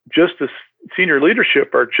they're just as senior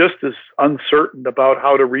leadership are just as uncertain about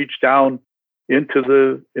how to reach down into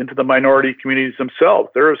the minority communities themselves.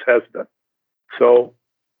 They're as hesitant. So,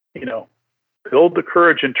 build the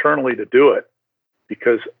courage internally to do it,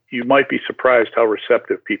 because you might be surprised how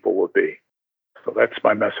receptive people will be. So that's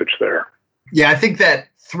my message there. Yeah, I think that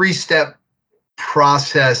 3-step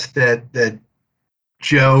process that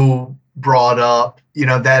Joe brought up,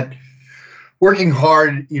 that working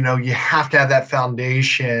hard, you have to have that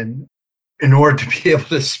foundation in order to be able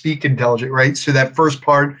to speak intelligent, right? So that first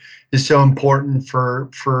part is so important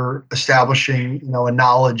for establishing, a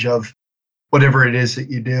knowledge of whatever it is that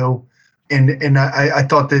you do. And I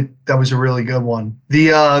thought that was a really good one.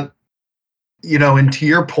 And to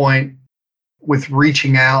your point with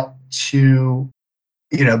reaching out to,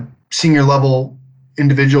 senior level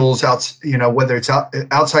individuals whether it's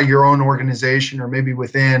outside your own organization or maybe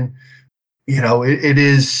within, it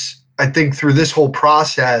is, I think through this whole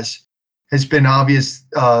process has been obvious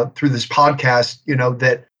through this podcast,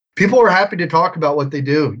 that people are happy to talk about what they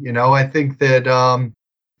do. I think that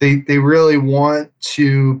they really want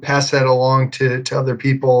to pass that along to other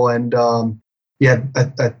people. And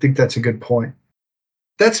I think that's a good point.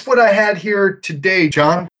 That's what I had here today,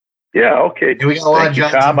 John. Yeah, okay. Thank you,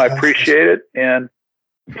 Tom. I appreciate it. And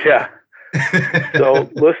yeah. So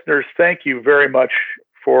listeners, thank you very much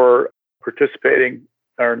for participating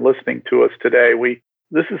or listening to us today.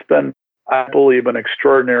 This has been, I believe, an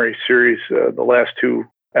extraordinary series, the last 2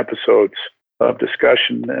 episodes of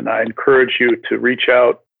discussion. And I encourage you to reach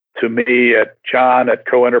out to me at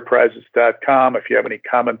john@coenterprises.com if you have any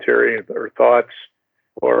commentary or thoughts,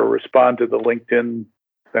 or respond to the LinkedIn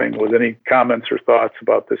thing with any comments or thoughts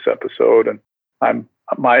about this episode. And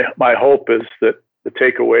my hope is that the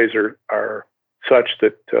takeaways are such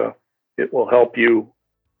that it will help you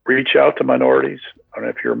reach out to minorities. And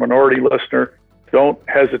if you're a minority listener, don't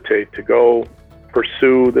hesitate to go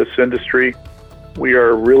pursue this industry. We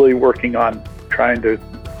are really working on trying to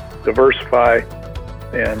diversify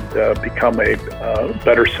and become a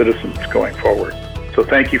better citizens going forward. So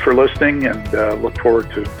thank you for listening, and look forward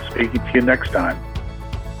to speaking to you next time.